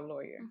doctor or a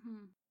lawyer.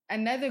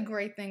 Another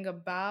great thing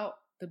about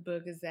the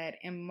book is that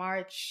in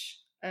March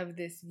of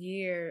this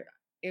year,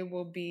 it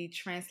will be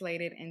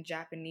translated in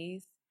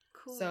Japanese.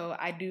 Cool. So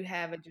I do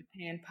have a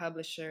Japan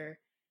publisher,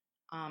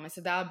 and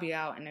so that'll be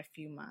out in a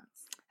few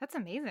months. That's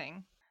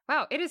amazing.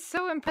 Wow, it is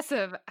so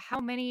impressive how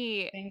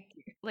many, Thank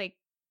you. like,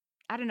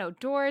 I don't know,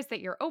 doors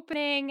that you're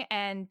opening,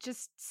 and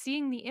just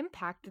seeing the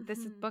impact that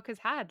this book has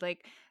had.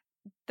 Like,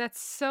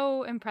 that's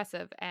so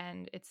impressive,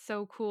 and it's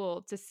so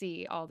cool to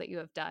see all that you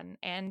have done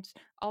and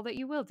all that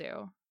you will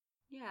do.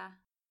 Yeah.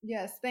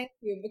 Yes, thank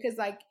you. Because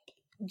like,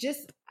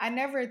 I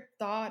never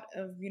thought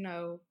of,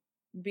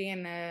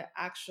 being an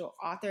actual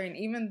author. And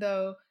even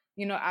though,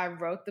 I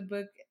wrote the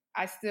book,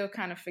 I still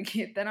kind of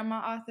forget that I'm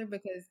an author,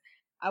 because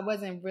I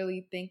wasn't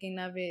really thinking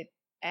of it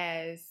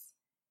as,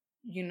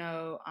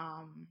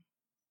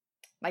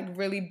 like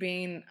really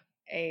being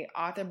a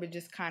author, but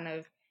just kind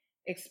of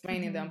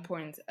explaining the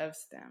importance of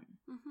STEM.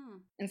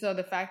 And so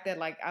the fact that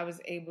like I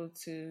was able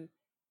to,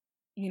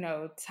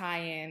 tie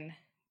in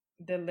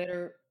the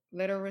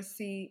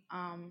literacy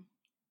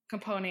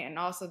component and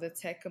also the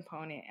tech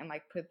component and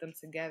like put them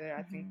together,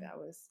 I think that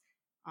was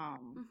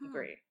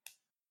great.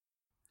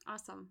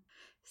 Awesome.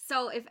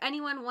 So if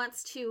anyone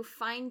wants to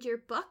find your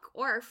book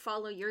or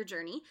follow your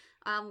journey,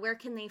 where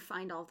can they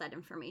find all that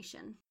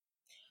information?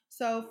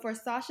 So for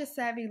Sasha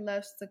Savvy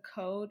Loves to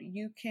Code,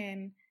 you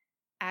can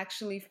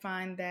actually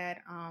find that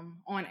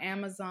on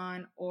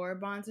Amazon or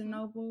Barnes and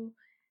Noble.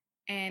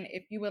 And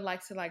if you would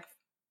like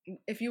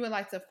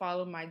to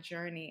follow my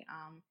journey,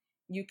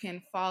 you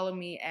can follow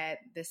me at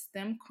the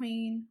STEM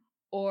Queen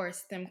or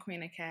STEM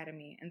Queen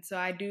Academy. And so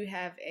I do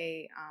have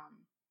a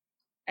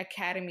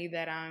academy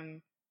that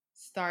I'm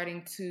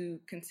starting to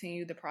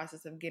continue the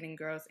process of getting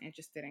girls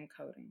interested in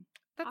coding.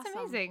 That's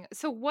amazing.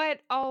 So what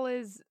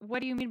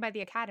do you mean by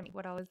the academy?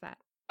 What all is that?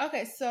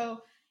 Okay,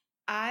 so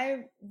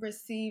I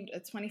received a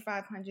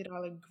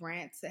 $2,500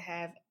 grant to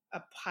have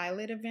a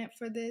pilot event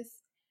for this.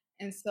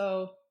 And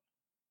so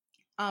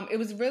it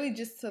was really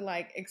just to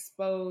like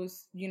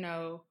expose,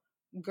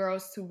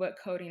 girls to what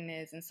coding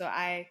is. And so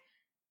I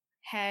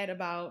had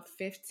about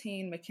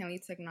 15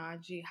 McKinley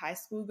Technology high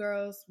school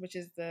girls, which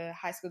is the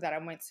high school that I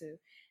went to.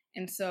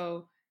 And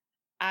so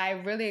I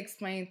really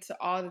explained to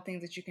all the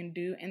things that you can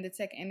do in the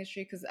tech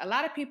industry, because a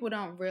lot of people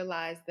don't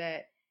realize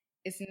that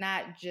it's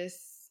not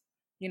just,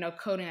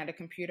 coding at a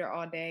computer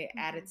all day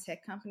at a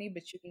tech company,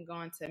 but you can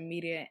go into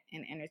media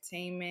and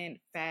entertainment,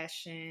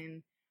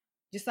 fashion,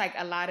 just like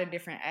a lot of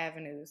different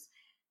avenues.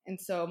 And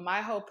so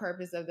my whole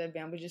purpose of the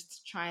event was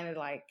just trying to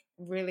like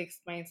really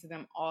explain to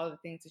them all the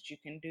things that you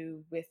can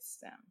do with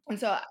STEM. And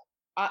so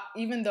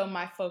even though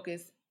my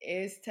focus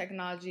is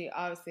technology,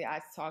 obviously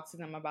I talk to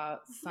them about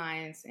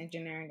science,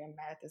 engineering, and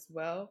math as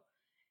well.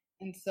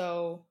 And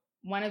so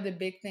one of the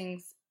big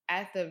things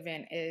at the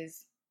event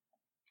is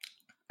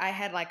I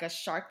had like a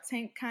Shark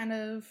Tank kind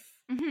of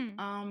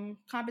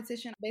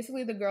competition.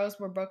 Basically, the girls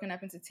were broken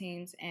up into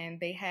teams and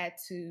they had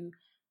to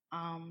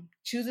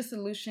choose a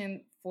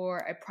solution for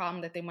a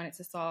problem that they wanted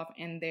to solve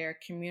in their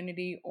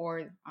community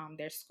or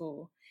their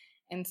school.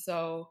 And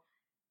so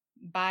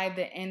by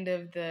the end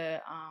of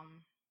the,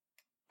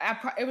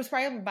 it was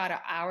probably about an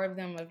hour of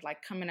them of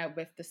like coming up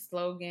with the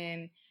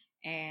slogan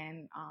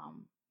and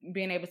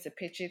being able to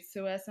pitch it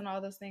to us and all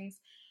those things.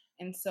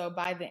 And so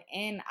by the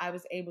end, I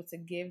was able to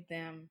give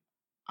them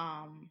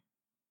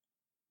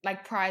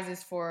like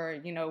prizes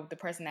for, the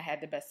person that had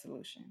the best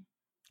solution.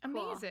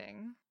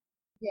 Amazing.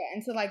 Yeah.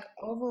 And so like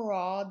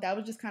overall, that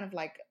was just kind of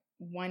like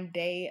one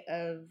day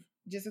of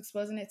just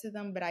exposing it to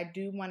them. But I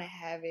do want to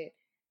have it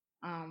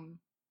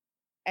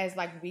as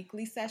like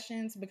weekly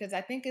sessions, because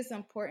I think it's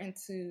important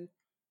to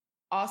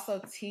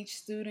also teach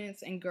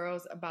students and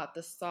girls about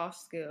the soft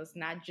skills,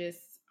 not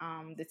just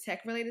the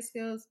tech related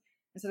skills.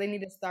 And so they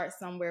need to start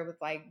somewhere with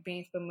like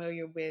being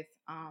familiar with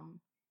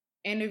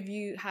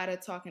how to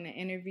talk in an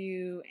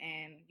interview,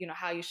 and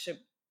how you should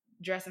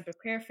dress and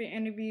prepare for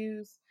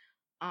interviews,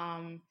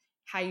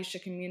 how you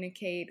should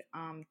communicate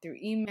through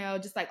email.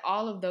 Just like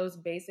all of those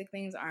basic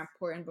things are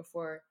important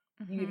before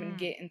you even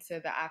get into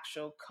the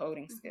actual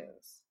coding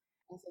skills.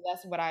 And so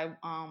that's what I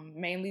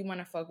mainly want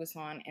to focus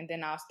on, and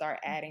then I'll start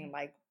adding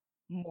like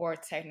more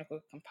technical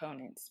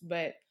components.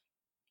 But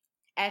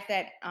at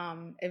that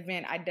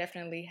event, I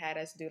definitely had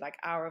us do like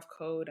hour of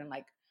code and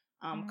like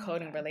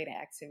coding related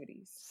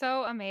activities.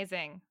 So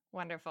amazing.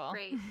 Wonderful.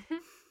 Great.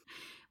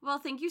 Well,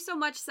 thank you so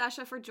much,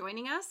 Sasha, for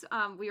joining us.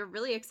 We are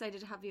really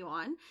excited to have you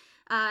on.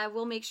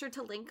 We'll make sure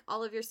to link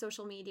all of your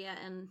social media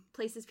and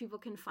places people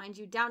can find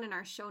you down in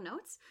our show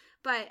notes.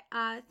 But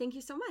thank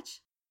you so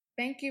much.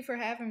 Thank you for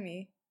having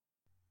me.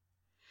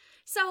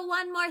 So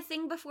one more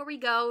thing before we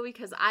go,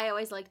 because I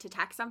always like to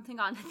tack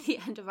something on at the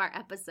end of our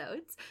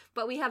episodes,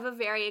 but we have a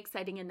very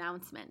exciting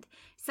announcement.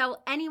 So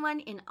anyone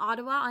in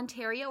Ottawa,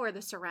 Ontario, or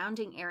the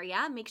surrounding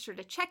area, make sure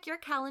to check your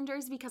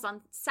calendars, because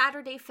on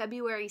Saturday,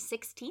 February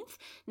 16th,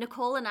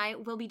 Nicole and I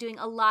will be doing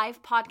a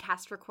live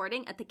podcast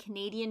recording at the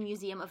Canadian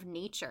Museum of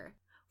Nature.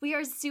 We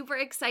are super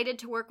excited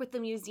to work with the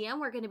museum.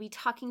 We're going to be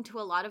talking to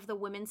a lot of the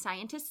women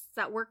scientists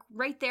that work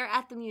right there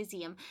at the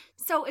museum.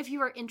 So if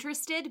you are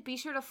interested, be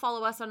sure to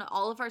follow us on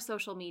all of our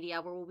social media,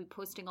 where we'll be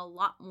posting a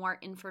lot more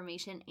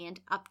information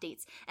and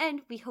updates.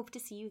 And we hope to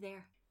see you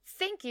there.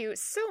 Thank you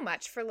so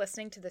much for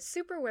listening to the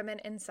Superwomen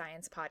in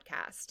Science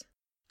podcast.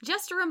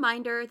 Just a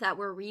reminder that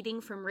we're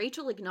reading from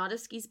Rachel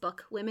Ignatowski's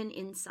book, Women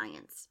in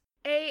Science.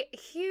 A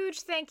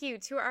huge thank you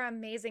to our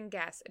amazing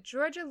guests,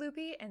 Giorgia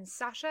Lupi and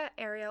Sasha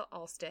Ariel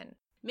Alston.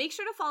 Make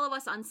sure to follow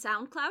us on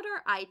SoundCloud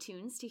or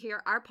iTunes to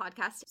hear our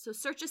podcast. So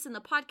search us in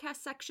the podcast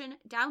section,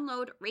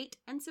 download, rate,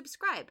 and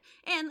subscribe.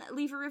 And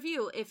leave a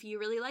review if you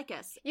really like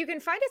us. You can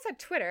find us on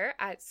Twitter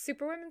at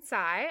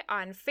SuperwomenSci,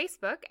 on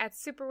Facebook at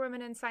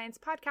Superwomen in Science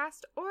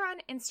Podcast, or on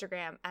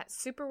Instagram at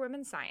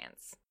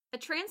SuperwomenScience. A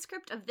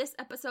transcript of this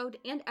episode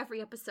and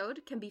every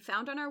episode can be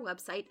found on our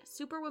website,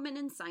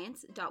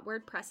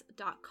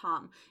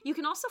 superwomeninscience.wordpress.com. You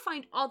can also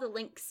find all the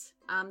links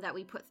that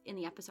we put in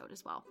the episode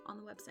as well on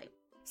the website.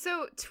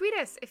 So tweet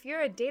us if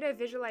you're a data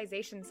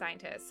visualization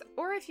scientist,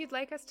 or if you'd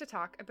like us to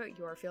talk about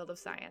your field of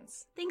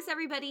science. Thanks,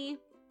 everybody.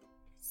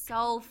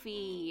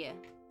 Sophie.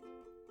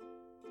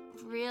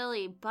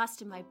 Really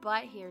busted my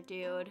butt here,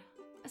 dude.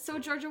 So,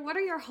 Georgia, what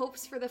are your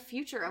hopes for the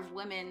future of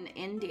women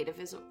in data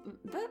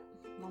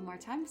One more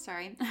time,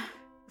 sorry.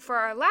 For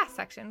our last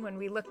section, when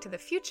we look to the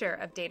future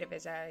of data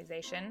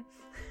visualization...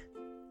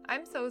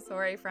 I'm so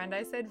sorry, friend,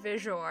 I said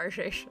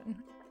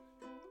visualization.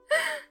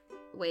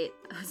 Wait,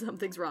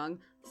 something's wrong.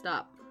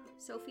 Stop.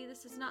 Sophie,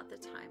 this is not the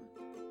time.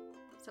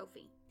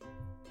 Sophie.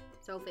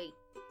 Sophie.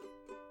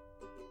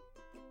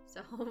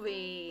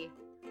 Sophie.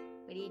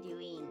 What are you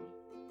doing?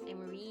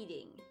 I'm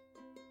reading.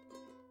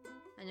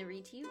 I'm gonna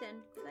read to you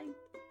then. Fine.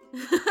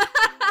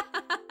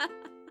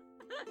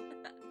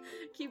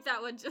 Keep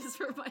that one just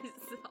for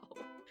myself.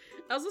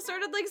 I also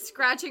started like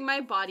scratching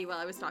my body while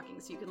I was talking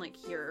so you can like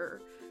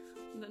hear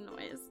the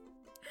noise.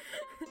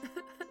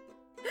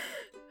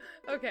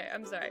 Okay,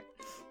 I'm sorry.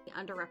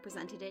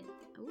 Underrepresented.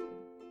 Ooh.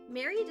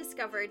 Mary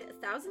discovered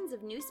thousands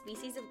of new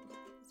species of...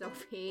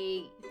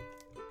 Sophie.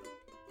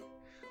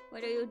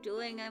 What are you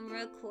doing? I'm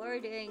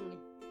recording.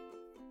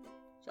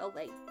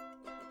 Sophie.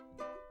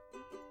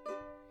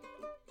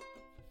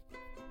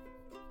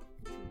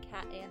 Some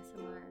cat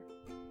ASMR.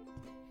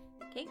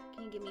 Okay,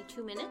 can you give me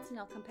 2 minutes and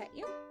I'll come pet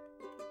you?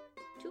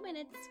 2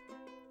 minutes.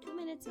 2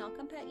 minutes and I'll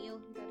come pet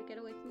you. You gotta get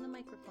away from the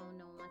microphone.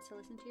 No one wants to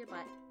listen to your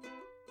butt.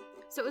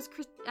 So it was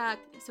oh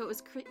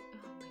my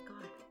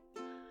god.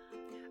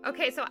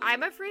 Okay, so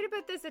I'm afraid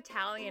about this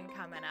Italian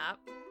coming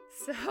up.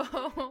 So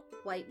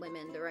white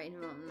women, the right.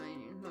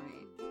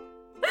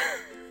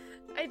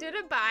 I did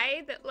a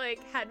buy that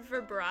like had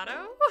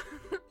vibrato.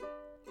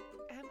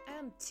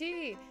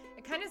 MMT.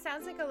 It kind of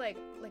sounds like a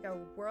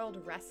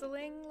world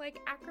wrestling like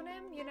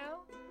acronym, you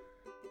know?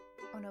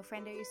 Oh no,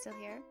 friend, are you still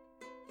here?